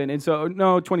 27, and so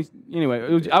no 20.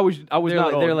 Anyway, I was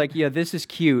not old. They're like, "Yeah, this is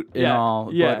cute and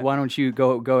all, but why don't you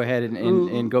go ahead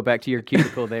and go back to your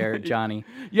cubicle there, Johnny?"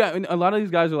 Yeah, and a lot of these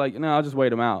guys are like, "No, I'll just wait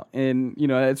them out," and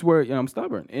that's where I'm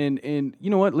stubborn, and you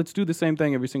know what? Let's do the same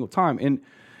thing every single time, and.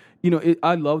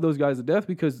 I love those guys to death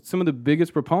because some of the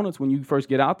biggest proponents when you first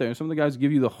get out there, and some of the guys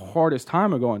give you the hardest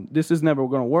time are going, this is never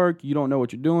going to work. You don't know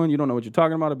what you're doing. You don't know what you're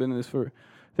talking about. I've been in this for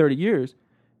 30 years.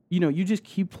 You just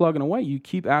keep plugging away. You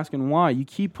keep asking why. You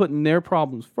keep putting their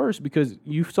problems first because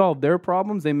you solve their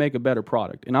problems, they make a better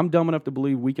product. And I'm dumb enough to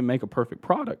believe we can make a perfect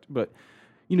product. But,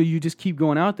 you just keep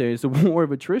going out there. It's a war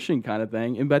of attrition kind of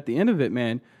thing. And at the end of it,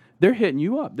 man, they're hitting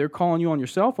you up. They're calling you on your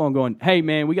cell phone going, hey,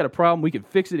 man, we got a problem. We can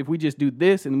fix it if we just do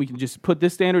this, and we can just put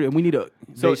this standard, and we need to...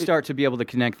 So they start to be able to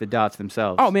connect the dots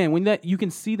themselves. Oh, man, when you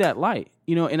can see that light.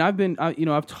 And I've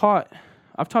taught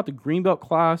the Greenbelt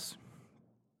class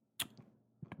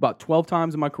about 12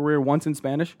 times in my career, once in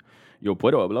Spanish. Yo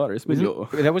puedo hablar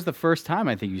español. That was the first time,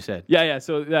 I think you said. Yeah.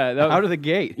 So, yeah. That was, out of the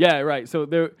gate. Yeah, right. So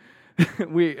there...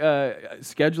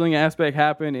 scheduling aspect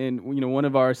happened, and, one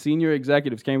of our senior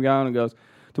executives came down and goes...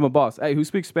 to my boss, hey, who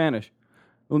speaks Spanish?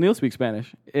 Well, Neil speaks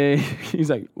Spanish. And he's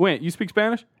like, wait, you speak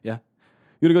Spanish? Yeah.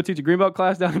 You want to go teach a Greenbelt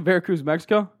class down in Veracruz,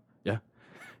 Mexico? Yeah.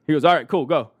 He goes, all right, cool,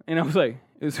 go. And I was like,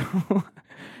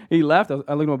 he left. I looked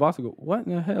at my boss and go, what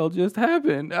in the hell just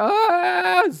happened?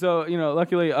 So,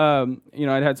 luckily,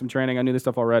 I'd had some training. I knew this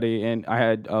stuff already, and I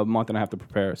had a month and a half to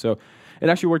prepare. So it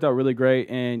actually worked out really great,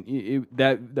 and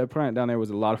that plant down there was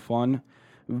a lot of fun.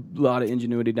 A lot of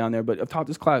ingenuity down there, but I've taught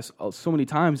this class so many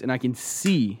times, and I can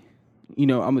see,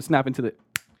 I'm snapping to the,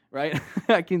 right?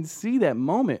 I can see that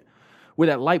moment where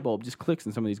that light bulb just clicks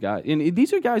in some of these guys. And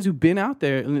these are guys who've been out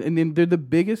there, and they're the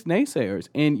biggest naysayers.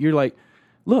 And you're like,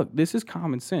 look, this is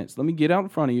common sense. Let me get out in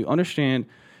front of you. Understand,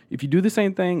 if you do the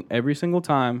same thing every single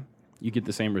time, you get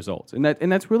the same results. And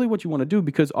that's really what you want to do,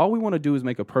 because all we want to do is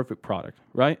make a perfect product,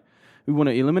 right? We want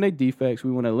to eliminate defects,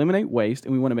 we want to eliminate waste,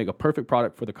 and we want to make a perfect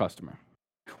product for the customer.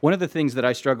 One of the things that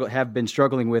I have been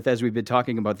struggling with as we've been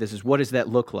talking about this is, what does that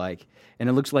look like? And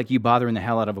it looks like you bothering the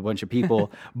hell out of a bunch of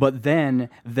people, but then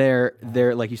they're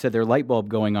like you said, their light bulb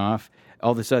going off.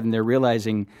 All of a sudden, they're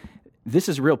realizing this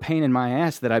is a real pain in my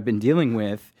ass that I've been dealing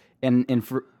with. And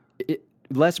for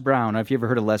Les Brown, if you ever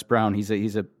heard of Les Brown, he's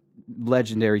a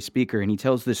legendary speaker, and he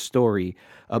tells this story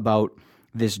about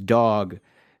this dog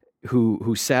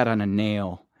who sat on a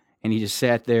nail, and he just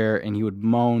sat there and he would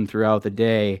moan throughout the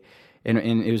day. And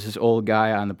it was this old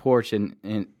guy on the porch, and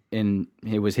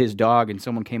it was his dog, and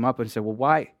someone came up and said, well,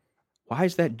 why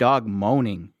is that dog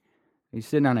moaning? He's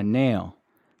sitting on a nail.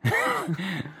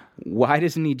 Why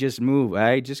doesn't he just move?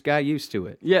 I just got used to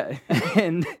it. Yeah.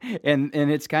 and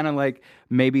it's kind of like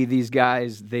maybe these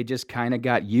guys, they just kind of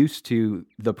got used to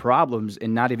the problems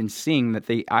and not even seeing that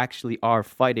they actually are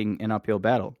fighting an uphill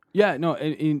battle. Yeah, no,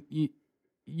 and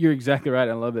you're exactly right.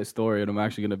 I love that story, and I'm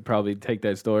actually going to probably take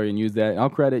that story and use that. I'll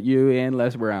credit you and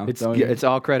Les Brown. It's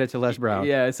all credit to Les Brown.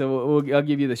 Yeah, so I'll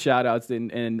give you the shout-outs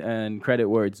and credit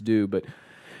where it's due, but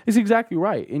it's exactly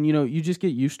right. And, you just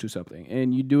get used to something,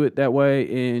 and you do it that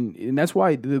way, and that's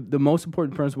why the most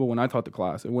important principle when I taught the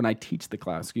class, and when I teach the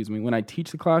class,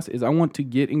 is I want to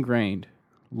get ingrained,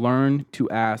 learn to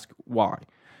ask why.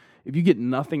 If you get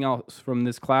nothing else from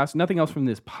this class, nothing else from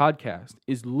this podcast,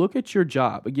 is look at your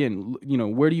job. Again,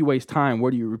 where do you waste time? Where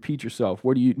do you repeat yourself?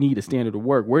 Where do you need a standard of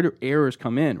work? Where do errors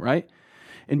come in, right?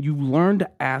 And you learn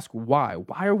to ask why.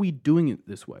 Why are we doing it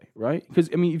this way, right? Because,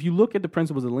 if you look at the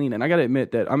principles of lean, and I got to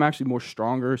admit that I'm actually more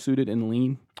stronger suited in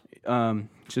lean.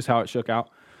 It's just how it shook out.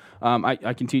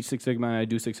 I can teach Six Sigma, and I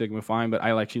do Six Sigma fine, but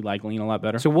I actually like lean a lot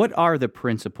better. So what are the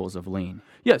principles of lean?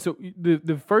 Yeah, so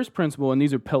the first principle, and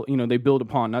these are, they build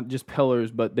upon, not just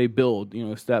pillars, but they build,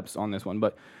 steps on this one.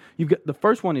 But the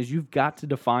first one is you've got to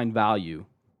define value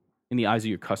in the eyes of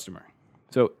your customer.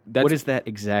 So what does that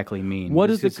exactly mean? What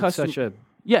is the customer? Such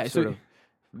a sort of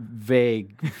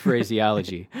vague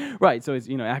phraseology. Right, so it's,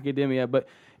 academia, but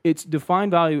it's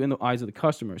define value in the eyes of the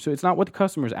customer. So it's not what the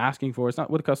customer is asking for. It's not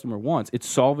what the customer wants. It's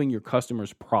solving your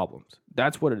customer's problems.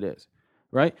 That's what it is,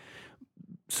 right?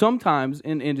 Sometimes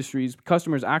in industries,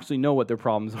 customers actually know what their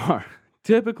problems are.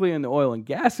 Typically in the oil and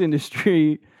gas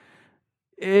industry,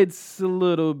 it's a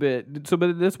little bit...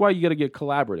 but that's why you got to get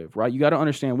collaborative, right? You got to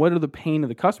understand what are the pain of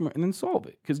the customer and then solve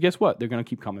it. Because guess what? They're going to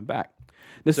keep coming back.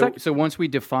 So once we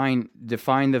define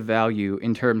the value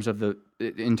in terms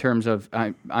of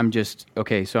I'm just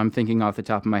okay. So I'm thinking off the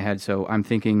top of my head. So I'm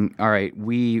thinking, all right,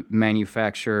 we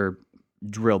manufacture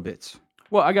drill bits.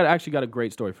 Well, I actually got a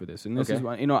great story for this, and this is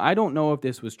why, I don't know if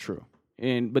this was true,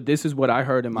 but this is what I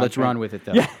heard in my. Let's run with it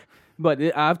though. Yeah, but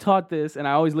I've taught this, and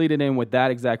I always lead it in with that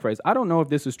exact phrase. I don't know if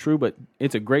this is true, but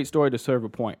it's a great story to serve a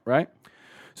point, right?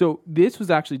 So this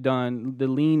was actually done. The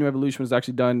lean revolution was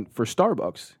actually done for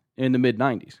Starbucks in the mid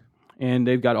 '90s, and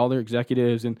they've got all their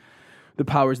executives and the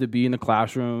powers that be in the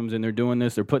classrooms, and they're doing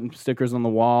this. They're putting stickers on the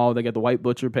wall. They got the white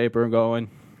butcher paper going,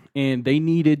 and they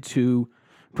needed to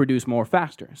produce more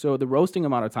faster. So the roasting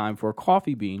amount of time for a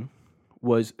coffee bean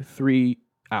was 3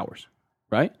 hours,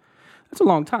 right? That's a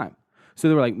long time. So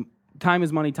they were like, time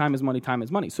is money, time is money, time is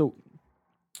money. So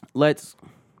let's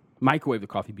microwave the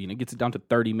coffee bean. It gets it down to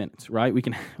 30 minutes, right?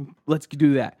 Let's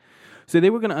do that. So they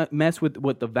were going to mess with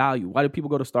what the value. Why do people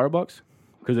go to Starbucks?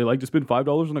 Because they like to spend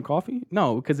 $5 on a coffee?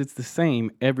 No, because it's the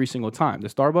same every single time. The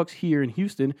Starbucks here in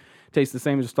Houston tastes the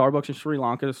same as the Starbucks in Sri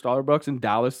Lanka, the Starbucks in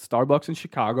Dallas, Starbucks in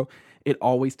Chicago. It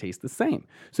always tastes the same.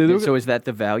 So is that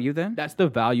the value then? That's the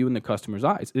value in the customer's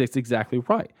eyes. That's exactly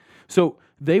right. So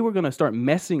they were going to start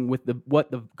messing with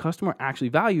what the customer actually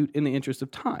valued in the interest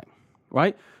of time,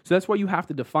 right? So that's why you have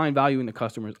to define value in the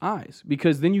customer's eyes,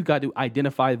 because then you got to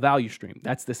identify value stream.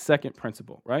 That's the second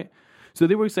principle, right? So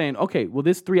they were saying, okay, well,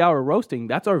 this 3 hour roasting,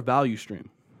 that's our value stream.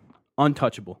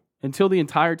 Untouchable. Until the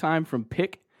entire time from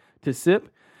pick to sip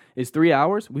is 3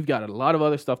 hours, we've got a lot of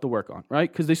other stuff to work on,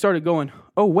 right? Because they started going,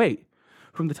 oh, wait,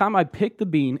 from the time I pick the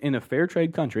bean in a fair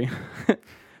trade country,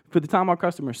 for the time our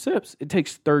customer sips, it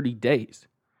takes 30 days.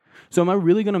 So am I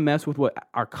really going to mess with what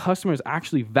our customers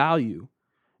actually value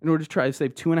in order to try to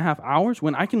save 2.5 hours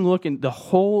when I can look in the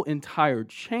whole entire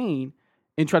chain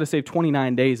and try to save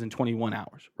 29 days and 21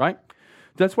 hours, right?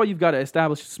 That's why you've got to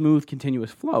establish smooth,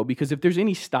 continuous flow, because if there's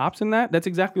any stops in that, that's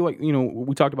exactly like, what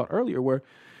we talked about earlier where,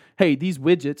 hey, these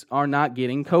widgets are not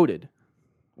getting coded.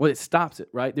 Well, it stops it,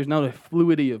 right? There's not a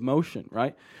fluidity of motion,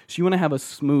 right? So you want to have a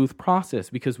smooth process,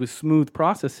 because with smooth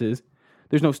processes,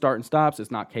 there's no start and stops. It's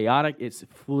not chaotic. It's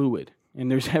fluid.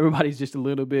 And everybody's just a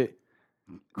little bit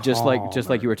just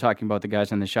like you were talking about the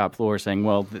guys on the shop floor saying,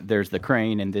 well, there's the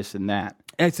crane and this and that.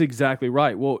 That's exactly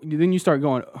right. Well, then you start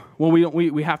going, well,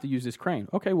 we have to use this crane.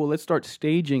 Okay, well, let's start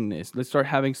staging this. Let's start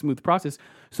having smooth process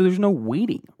so there's no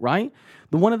waiting, right?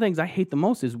 One of the things I hate the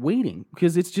most is waiting,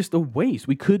 because it's just a waste.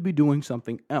 We could be doing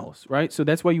something else, right? So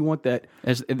that's why you want that.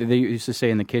 As they used to say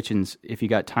in the kitchens, if you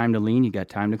got time to lean, you got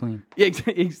time to clean. Yeah,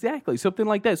 exactly. Something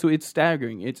like that. So it's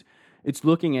staggering. It's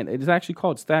looking at, it's actually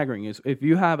called staggering. Is if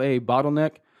you have a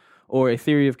bottleneck or a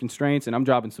theory of constraints, and I'm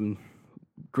dropping some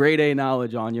grade A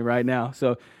knowledge on you right now.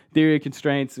 So theory of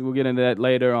constraints, we'll get into that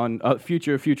later on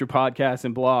future podcasts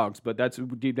and blogs, but that's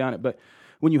deep down it. But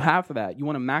when you have that, you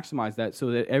want to maximize that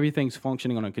so that everything's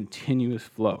functioning on a continuous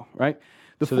flow, right?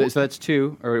 So that's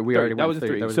two, or we already went that was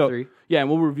three. That was so, three. Yeah, and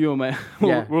we'll review them.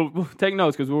 We'll take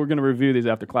notes because we're going to review these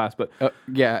after class. But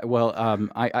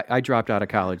I dropped out of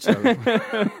college, so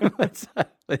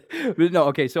no.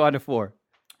 Okay, so on to four.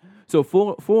 So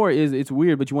four is, it's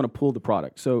weird, but you want to pull the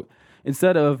product. So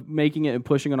instead of making it and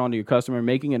pushing it onto your customer,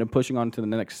 making it and pushing on to the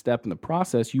next step in the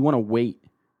process, you want to wait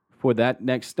for that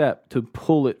next step to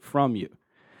pull it from you.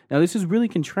 Now, this is really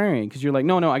contrarian, because you're like,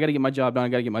 no, I got to get my job done. I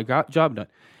got to get my job done.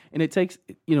 And it takes,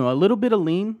 a little bit of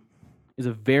lean is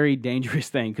a very dangerous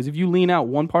thing, because if you lean out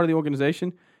one part of the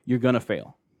organization, you're going to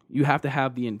fail. You have to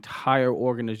have the entire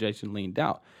organization leaned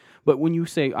out. But when you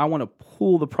say, I want to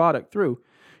pull the product through,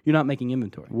 you're not making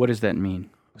inventory. What does that mean?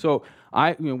 So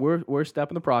we're a step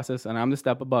in the process, and I'm the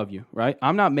step above you, right?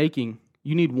 I'm not making,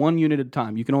 you need 1 unit at a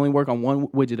time. You can only work on one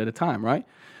widget at a time, right?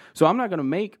 So I'm not going to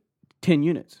make 10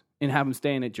 units and have them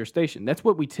staying at your station. That's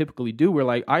what we typically do. We're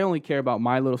like, I only care about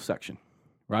my little section,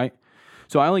 right?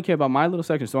 So I only care about my little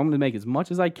section, so I'm going to make as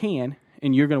much as I can,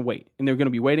 and you're going to wait. And they're going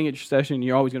to be waiting at your session, and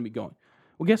you're always going to be going.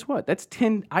 Well, guess what? That's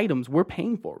 10 items we're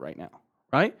paying for right now,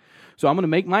 right? So I'm going to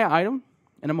make my item,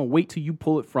 and I'm going to wait till you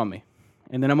pull it from me.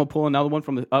 And then I'm going to pull another one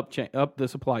from the up the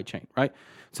supply chain, right?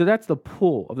 So that's the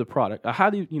pull of the product.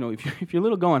 How do you, if you're a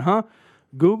little going,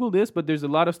 Google this, but there's a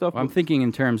lot of stuff. I'm thinking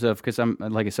in terms of, because I'm,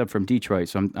 like I said, from Detroit,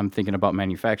 so I'm thinking about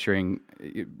manufacturing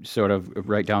sort of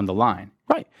right down the line.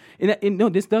 Right. And no,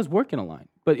 this does work in a line.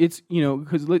 But it's,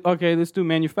 because, okay, let's do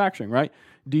manufacturing, right?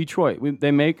 Detroit,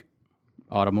 they make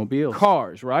automobiles.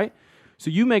 Cars, right? So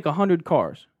you make 100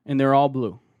 cars, and they're all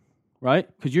blue, right?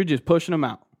 Because you're just pushing them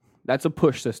out. That's a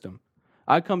push system.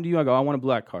 I come to you, I go, I want a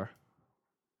black car.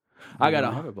 I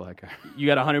have a black car. You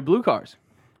got 100 blue cars.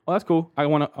 Oh, that's cool. I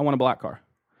want a black car.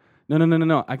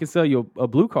 No. I can sell you a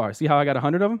blue car. See how I got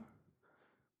 100 of them?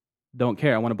 Don't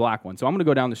care. I want a black one. So I'm going to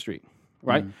go down the street,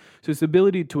 right? So it's the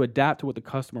ability to adapt to what the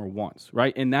customer wants,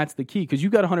 right? And that's the key, because you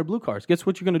got 100 blue cars. Guess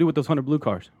what you're going to do with those 100 blue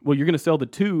cars? Well, you're going to sell the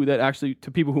 2 that actually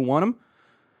to people who want them.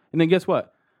 And then guess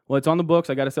what? Well, it's on the books.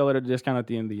 I got to sell it at a discount at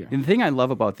the end of the year. And the thing I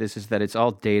love about this is that it's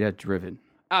all data driven.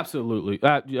 Absolutely.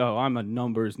 I'm a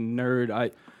numbers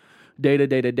nerd.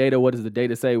 Data. What does the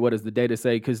data say? What does the data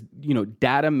say? Because,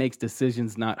 data makes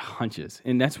decisions, not hunches.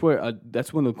 And that's where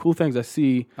that's one of the cool things I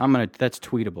see. That's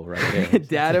tweetable right there.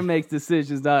 Data makes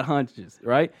decisions, not hunches,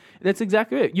 right? That's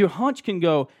exactly it. Your hunch can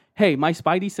go, hey, my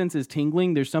spidey sense is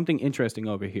tingling. There's something interesting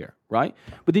over here, right?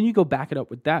 But then you go back it up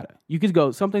with data. You could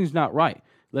go, something's not right.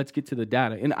 Let's get to the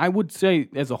data. And I would say,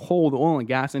 as a whole, the oil and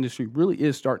gas industry really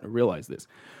is starting to realize this.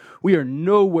 We are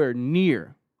nowhere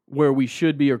near where we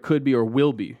should be or could be or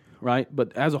will be, right?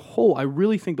 But as a whole, I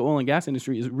really think the oil and gas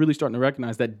industry is really starting to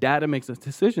recognize that data makes the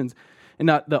decisions and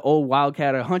not the old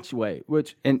wildcat or hunch way,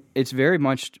 and it's very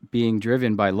much being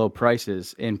driven by low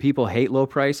prices, and people hate low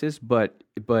prices, but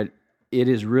it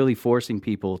is really forcing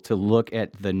people to look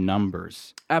at the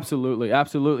numbers. Absolutely.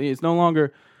 It's no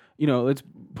longer, let's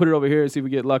put it over here and see if we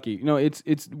get lucky.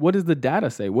 It's what does the data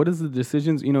say? What is the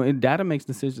decisions? And data makes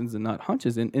decisions and not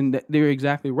hunches, and they're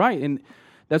exactly right. And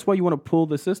that's why you want to pull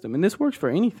the system. And this works for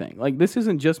anything. Like, this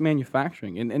isn't just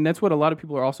manufacturing. And that's what a lot of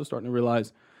people are also starting to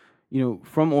realize,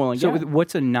 from oil and gas. So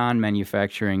what's a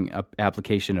non-manufacturing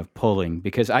application of pulling?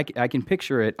 Because I can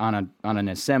picture it on an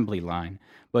assembly line.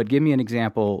 But give me an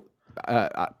example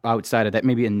outside of that,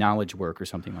 maybe a knowledge work or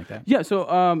something like that. Yeah, so,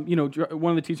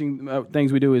 one of the teaching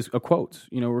things we do is quotes,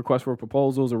 request for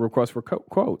proposals or request for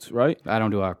quotes, right? I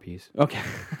don't do RPs.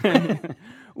 Okay.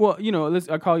 Well,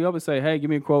 I call you up and say, hey, give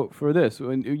me a quote for this.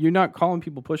 And you're not calling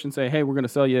people push and say, hey, we're going to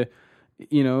sell you,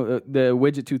 the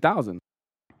widget 2000.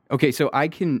 Okay, so I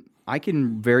can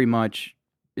very much,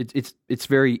 it's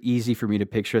very easy for me to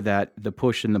picture that, the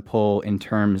push and the pull in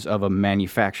terms of a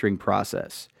manufacturing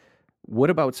process. What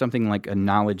about something like a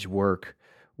knowledge work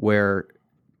where,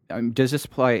 does this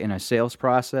apply in a sales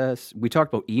process? We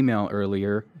talked about email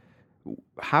earlier.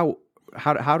 How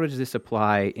does this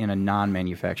apply in a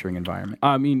non-manufacturing environment?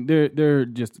 I mean, there are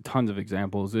just tons of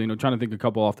examples. Trying to think a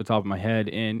couple off the top of my head,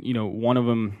 and one of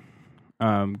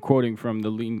them, quoting from the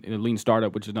Lean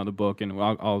Startup, which is another book, and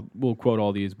we'll quote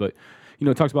all these, but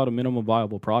it talks about a minimum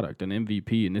viable product, an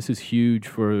MVP, and this is huge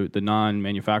for the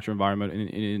non-manufacturing environment,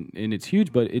 and it's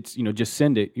huge, but it's just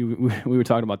send it. We were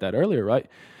talking about that earlier, right?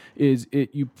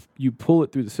 You pull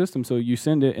it through the system, so you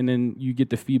send it, and then you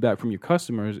get the feedback from your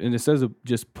customers. And instead of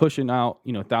just pushing out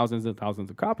thousands and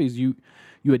thousands of copies, you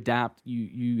adapt.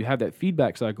 You have that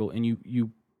feedback cycle, and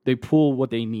they pull what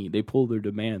they need. They pull their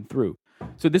demand through.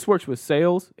 So this works with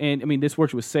sales, and this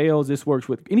works with sales. This works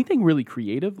with anything really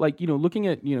creative, like looking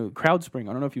at CrowdSpring.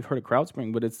 I don't know if you've heard of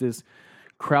CrowdSpring, but it's this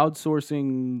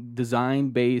crowdsourcing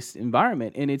design-based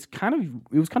environment, and it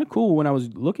was kind of cool when I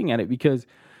was looking at it, because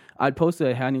I'd post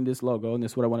it having this logo, and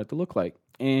this is what I want it to look like.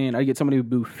 And I'd get somebody who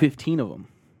do 15 of them,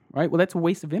 right? Well, that's a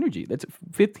waste of energy. That's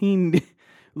 15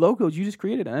 logos you just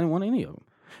created. I didn't want any of them.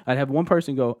 I'd have one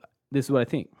person go, this is what I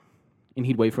think. And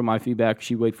he'd wait for my feedback.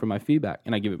 She'd wait for my feedback.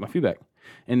 And I give it my feedback.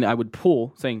 And I would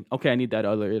pull, saying, okay, I need that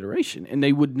other iteration. And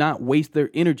they would not waste their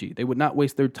energy. They would not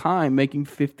waste their time making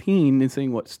 15 and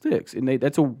seeing what sticks. And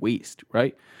that's a waste,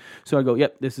 right? So I go,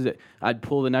 yep, this is it. I'd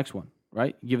pull the next one,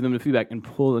 right? Give them the feedback and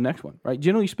pull the next one, right?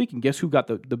 Generally speaking, guess who got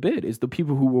the bid? Is the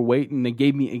people who were waiting. They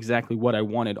gave me exactly what I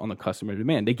wanted on the customer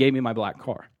demand. They gave me my black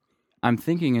car. I'm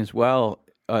thinking as well,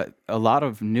 a lot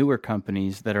of newer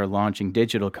companies that are launching,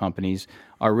 digital companies,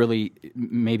 are really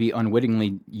maybe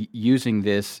unwittingly using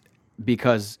this,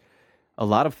 because a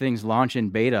lot of things launch in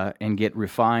beta and get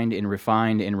refined and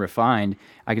refined and refined.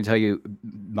 I can tell you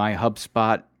my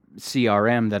HubSpot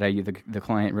CRM that I use, the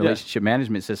client relationship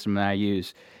management system that I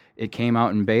use, it came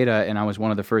out in beta, and I was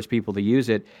one of the first people to use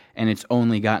it, and it's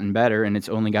only gotten better, and it's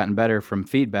only gotten better from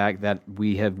feedback that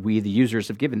we the users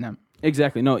have given them.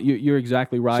 Exactly. No, you're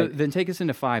exactly right. So then take us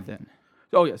into 5 then.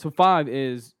 Oh, yeah. So 5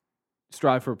 is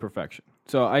strive for perfection.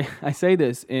 So I say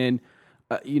this, and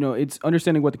it's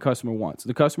understanding what the customer wants.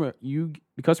 The customer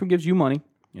gives you money,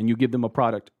 and you give them a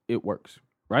product. It works,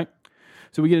 right?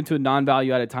 So we get into a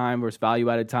non-value added time versus value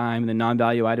added time, and then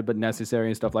non-value added but necessary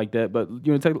and stuff like that. But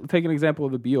take an example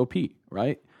of a BOP,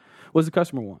 right? What does the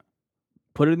customer want?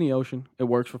 Put it in the ocean. It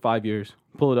works for 5 years.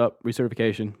 Pull it up,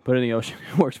 recertification. Put it in the ocean.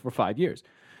 It works for 5 years.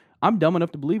 I'm dumb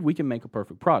enough to believe we can make a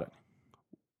perfect product.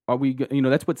 Are we?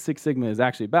 That's what Six Sigma is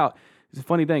actually about. It's a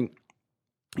funny thing.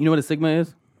 You know what a Sigma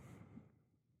is?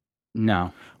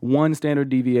 No. 1 standard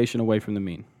deviation away from the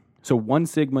mean. So 1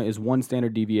 Sigma is 1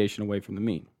 standard deviation away from the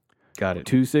mean. Got it.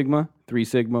 2 Sigma, 3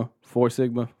 Sigma, 4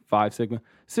 Sigma, 5 Sigma,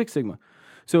 6 Sigma.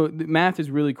 So the math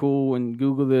is really cool, and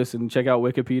Google this and check out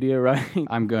Wikipedia, right?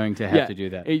 I'm going to have to do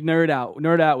that. Hey, nerd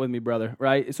out with me, brother,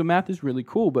 right? So math is really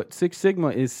cool, but Six Sigma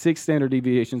is 6 standard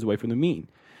deviations away from the mean.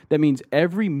 That means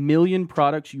every million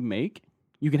products you make,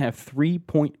 you can have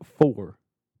 3.4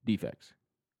 defects.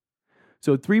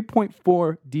 So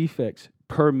 3.4 defects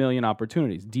per million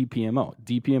opportunities, DPMO.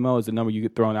 DPMO is the number you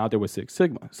get thrown out there with Six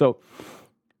Sigma. So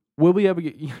will we ever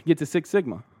get to Six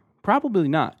Sigma? Probably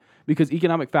not, because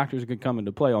economic factors can come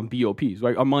into play on BOPs,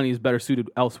 right? Our money is better suited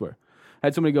elsewhere. I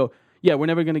had somebody go, yeah, we're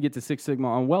never going to get to Six Sigma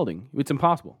on welding. It's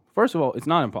impossible. First of all, it's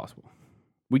not impossible.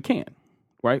 We can,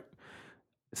 right?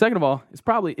 Second of all,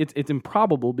 it's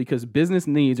improbable because business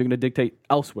needs are going to dictate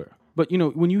elsewhere. But,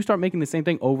 when you start making the same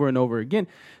thing over and over again,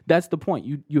 that's the point.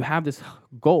 You have this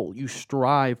goal. You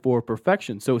strive for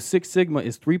perfection. So Six Sigma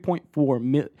is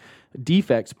 3.4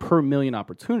 defects per million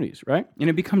opportunities, right? And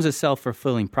it becomes a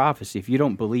self-fulfilling prophecy. If you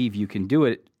don't believe you can do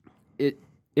it,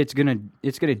 it's gonna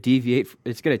deviate.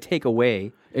 It's gonna take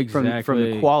away from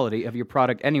the quality of your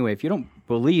product anyway. If you don't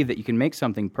believe that you can make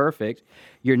something perfect,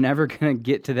 you're never gonna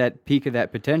get to that peak of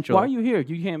that potential. Why are you here?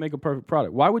 You can't make a perfect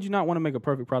product. Why would you not want to make a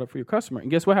perfect product for your customer?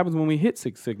 And guess what happens when we hit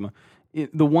Six Sigma?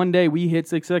 The one day we hit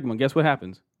Six Sigma, guess what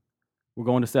happens? We're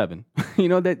going to 7.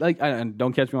 And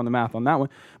don't catch me on the math on that one,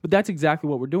 but that's exactly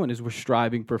what we're doing. Is we're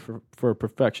striving for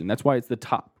perfection. That's why it's the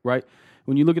top, right?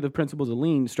 When you look at the principles of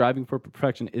lean, striving for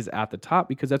perfection is at the top,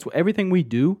 because that's what everything we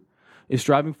do is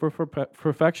striving for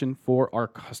perfection for our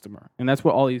customer. And that's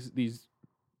what all these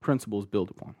principles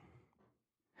build upon.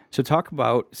 So talk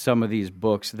about some of these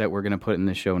books that we're going to put in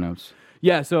the show notes.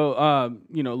 Yeah, so a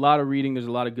lot of reading. There's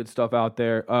a lot of good stuff out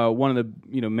there. One of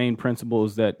the main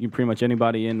principles that pretty much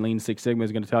anybody in Lean Six Sigma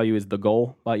is going to tell you is The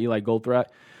Goal by Eli Goldthrat.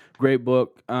 Great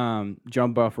book.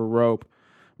 Jump Off a Rope.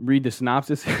 Read the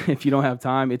synopsis if you don't have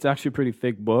time. It's actually a pretty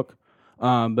thick book,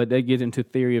 but they get into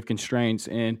theory of constraints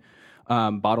and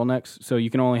bottlenecks. So you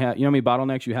can only have, how many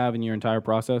bottlenecks you have in your entire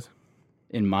process?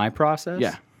 In my process?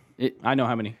 Yeah. I know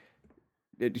how many.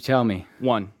 Tell me.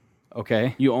 1.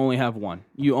 Okay. You only have 1.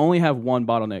 You only have 1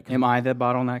 bottleneck. Am I the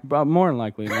bottleneck? More than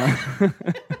likely.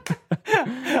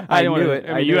 I knew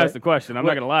it. You asked the question. I'm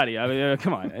not going to lie to you. I mean,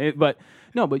 come on. But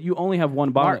you only have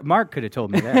 1 bottleneck. Mark could have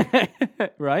told me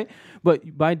that. Right?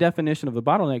 But by definition of the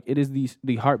bottleneck, it is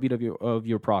the heartbeat of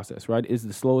your process, right? It is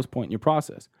the slowest point in your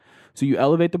process. So you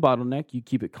elevate the bottleneck, you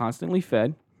keep it constantly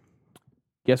fed.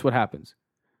 Guess what happens?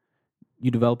 You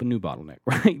develop a new bottleneck,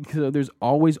 right? So there's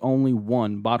always only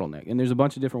 1 bottleneck, and there's a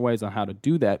bunch of different ways on how to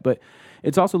do that. But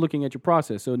it's also looking at your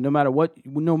process. So no matter what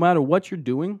you're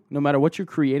doing, no matter what you're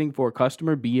creating for a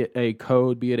customer, be it a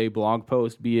code, be it a blog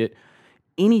post, be it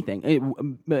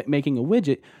anything, making a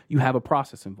widget, you have a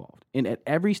process involved. And at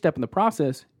every step in the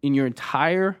process, in your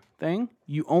entire thing,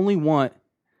 you only want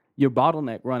your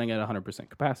bottleneck running at 100%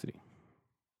 capacity.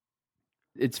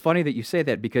 It's funny that you say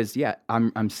that because,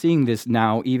 I'm seeing this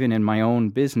now even in my own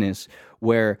business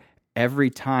where every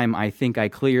time I think I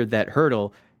cleared that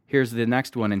hurdle, here's the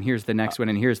next one, and here's the next one,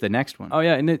 and here's the next one. Oh,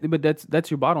 yeah, but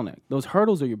that's your bottleneck. Those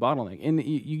hurdles are your bottleneck. And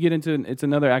you get into, it's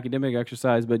another academic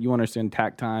exercise, but you understand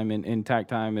tact time, and tact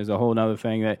time is a whole other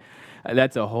thing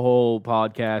that's a whole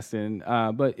podcast.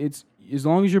 And but it's, as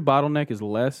long as your bottleneck is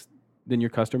less than your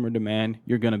customer demand,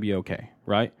 you're going to be okay,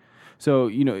 right? So,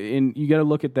 and you got to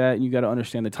look at that, and you got to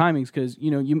understand the timings, because,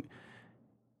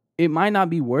 it might not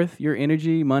be worth your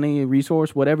energy, money,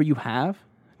 resource, whatever you have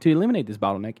to eliminate this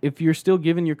bottleneck if you're still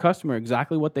giving your customer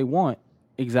exactly what they want,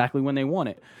 exactly when they want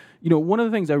it. One of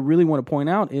the things I really want to point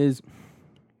out is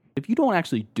if you don't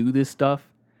actually do this stuff,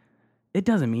 it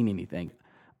doesn't mean anything.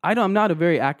 I'm not a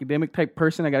very academic type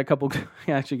person. I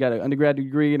actually got an undergrad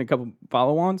degree and a couple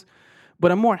follow-ons.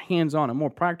 But I'm more hands-on, I'm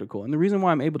more practical. And the reason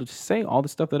why I'm able to say all the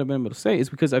stuff that I've been able to say is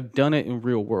because I've done it in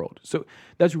real world. So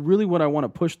that's really what I want to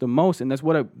push the most, and that's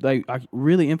what I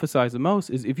really emphasize the most,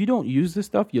 is if you don't use this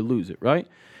stuff, you lose it, right?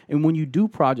 And when you do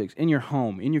projects in your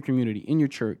home, in your community, in your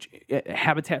church, at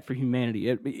Habitat for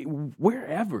Humanity,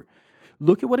 wherever,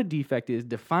 look at what a defect is,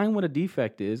 define what a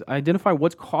defect is, identify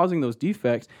what's causing those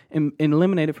defects, and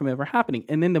eliminate it from ever happening.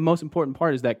 And then the most important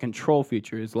part is that control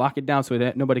feature, is lock it down so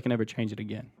that nobody can ever change it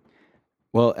again.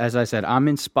 Well, as I said, I'm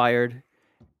inspired,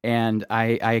 and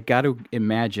I got to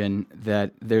imagine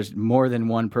that there's more than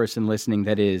one person listening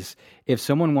that is. If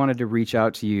someone wanted to reach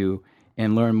out to you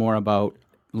and learn more about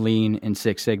Lean and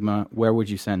Six Sigma, where would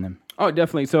you send them? Oh,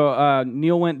 definitely. So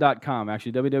neilwendt.com,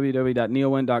 actually,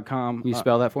 www.neilwendt.com. Can you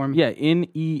spell that for me? Yeah,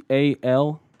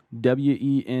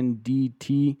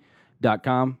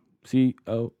 NEALWENDT.com.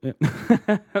 C-O-N.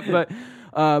 But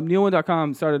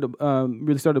neilwendt.com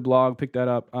really started a blog, picked that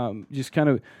up, just kind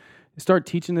of start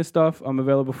teaching this stuff. I'm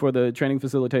available for the training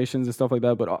facilitations and stuff like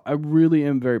that. But I really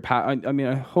am very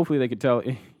hopefully they could tell,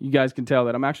 you guys can tell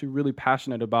that I'm actually really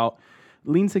passionate about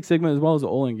Lean Six Sigma as well as the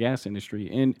oil and gas industry.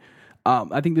 And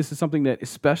I think this is something that,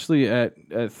 especially at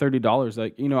 $30,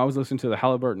 like, I was listening to the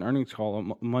Halliburton earnings call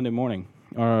on Monday morning,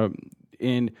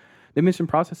 and they mentioned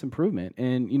process improvement.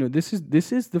 And, this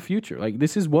is the future. Like,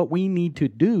 this is what we need to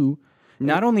do.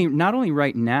 Not only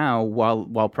right now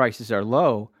while prices are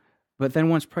low, but then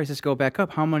once prices go back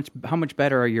up, how much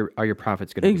better are your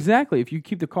profits going to be? Exactly. If you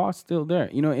keep the cost still there,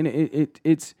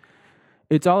 and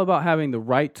it's all about having the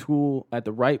right tool at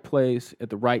the right place at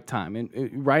the right time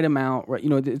and right amount. Right,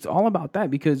 it's all about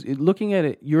that, because looking at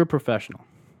it, you're a professional.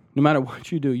 No matter what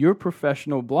you do, you're a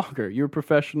professional blogger. You're a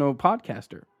professional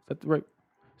podcaster. Is that the right?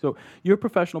 So you're a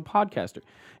professional podcaster,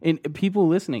 and people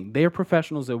listening, they're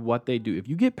professionals at what they do. If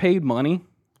you get paid money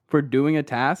for doing a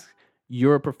task,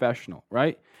 you're a professional,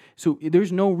 right? So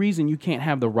there's no reason you can't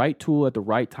have the right tool at the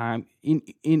right time.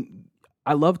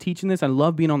 I love teaching this. I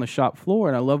love being on the shop floor,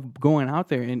 and I love going out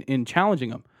there and challenging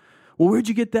them. Well, where'd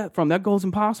you get that from? That goal's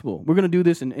impossible. We're going to do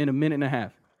this in a minute and a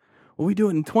half. Well, we do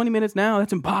it in 20 minutes now.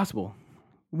 That's impossible.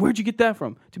 Where'd you get that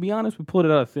from? To be honest, we pulled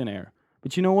it out of thin air.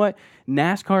 But you know what?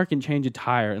 NASCAR can change a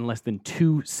tire in less than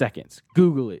 2 seconds.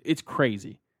 Google it. It's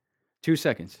crazy. 2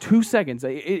 seconds. 2 seconds.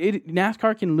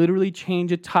 NASCAR can literally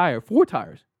change a tire, 4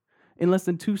 tires, in less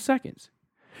than 2 seconds.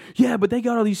 Yeah, but they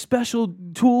got all these special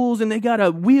tools, and they got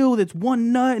a wheel that's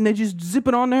one nut, and they just zip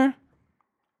it on there.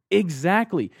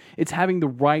 Exactly. It's having the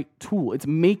right tool. It's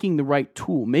making the right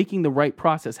tool, making the right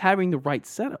process, having the right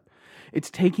setup.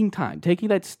 It's taking time, taking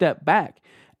that step back,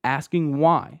 asking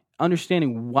why,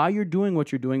 understanding why you're doing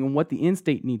what you're doing and what the end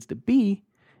state needs to be,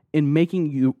 in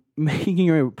making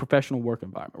your professional work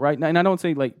environment, right? And I don't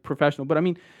say like professional, but I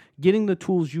mean getting the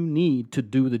tools you need to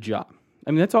do the job.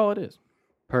 I mean, that's all it is.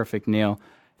 Perfect, Neil.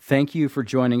 Thank you for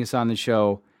joining us on the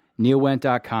show.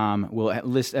 NeilWent.com. We'll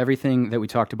list everything that we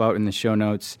talked about in the show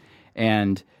notes.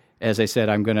 And as I said,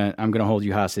 I'm gonna hold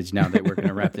you hostage now that we're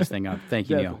gonna wrap this thing up. Thank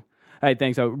you, Neil. Hey,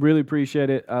 thanks. I really appreciate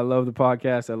it. I love the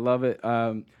podcast. I love it.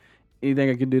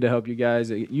 Anything I can do to help you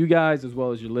guys as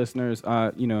well as your listeners.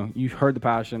 You've heard the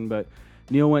passion, but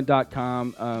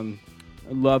NeilWent.com.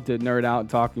 I'd love to nerd out and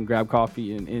talk and grab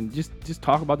coffee and just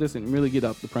talk about this and really get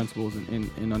up the principles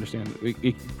and understand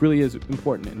it really is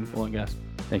important in oil and gas.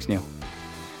 Thanks, Neil.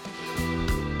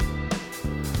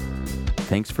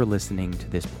 Thanks for listening to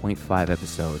this 0.5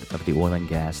 episode of the Oil and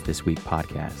Gas This Week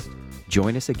podcast.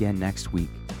 Join us again next week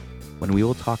when we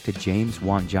will talk to James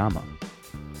Wanjama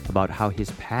about how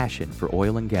his passion for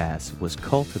oil and gas was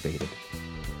cultivated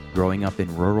growing up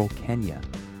in rural Kenya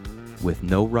with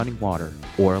no running water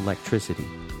or electricity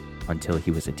until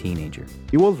he was a teenager.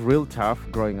 It was real tough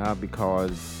growing up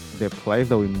because the place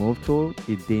that we moved to,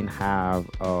 it didn't have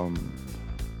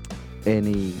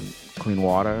any clean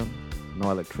water, no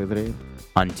electricity.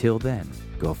 Until then,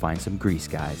 go find some grease,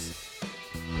 guys.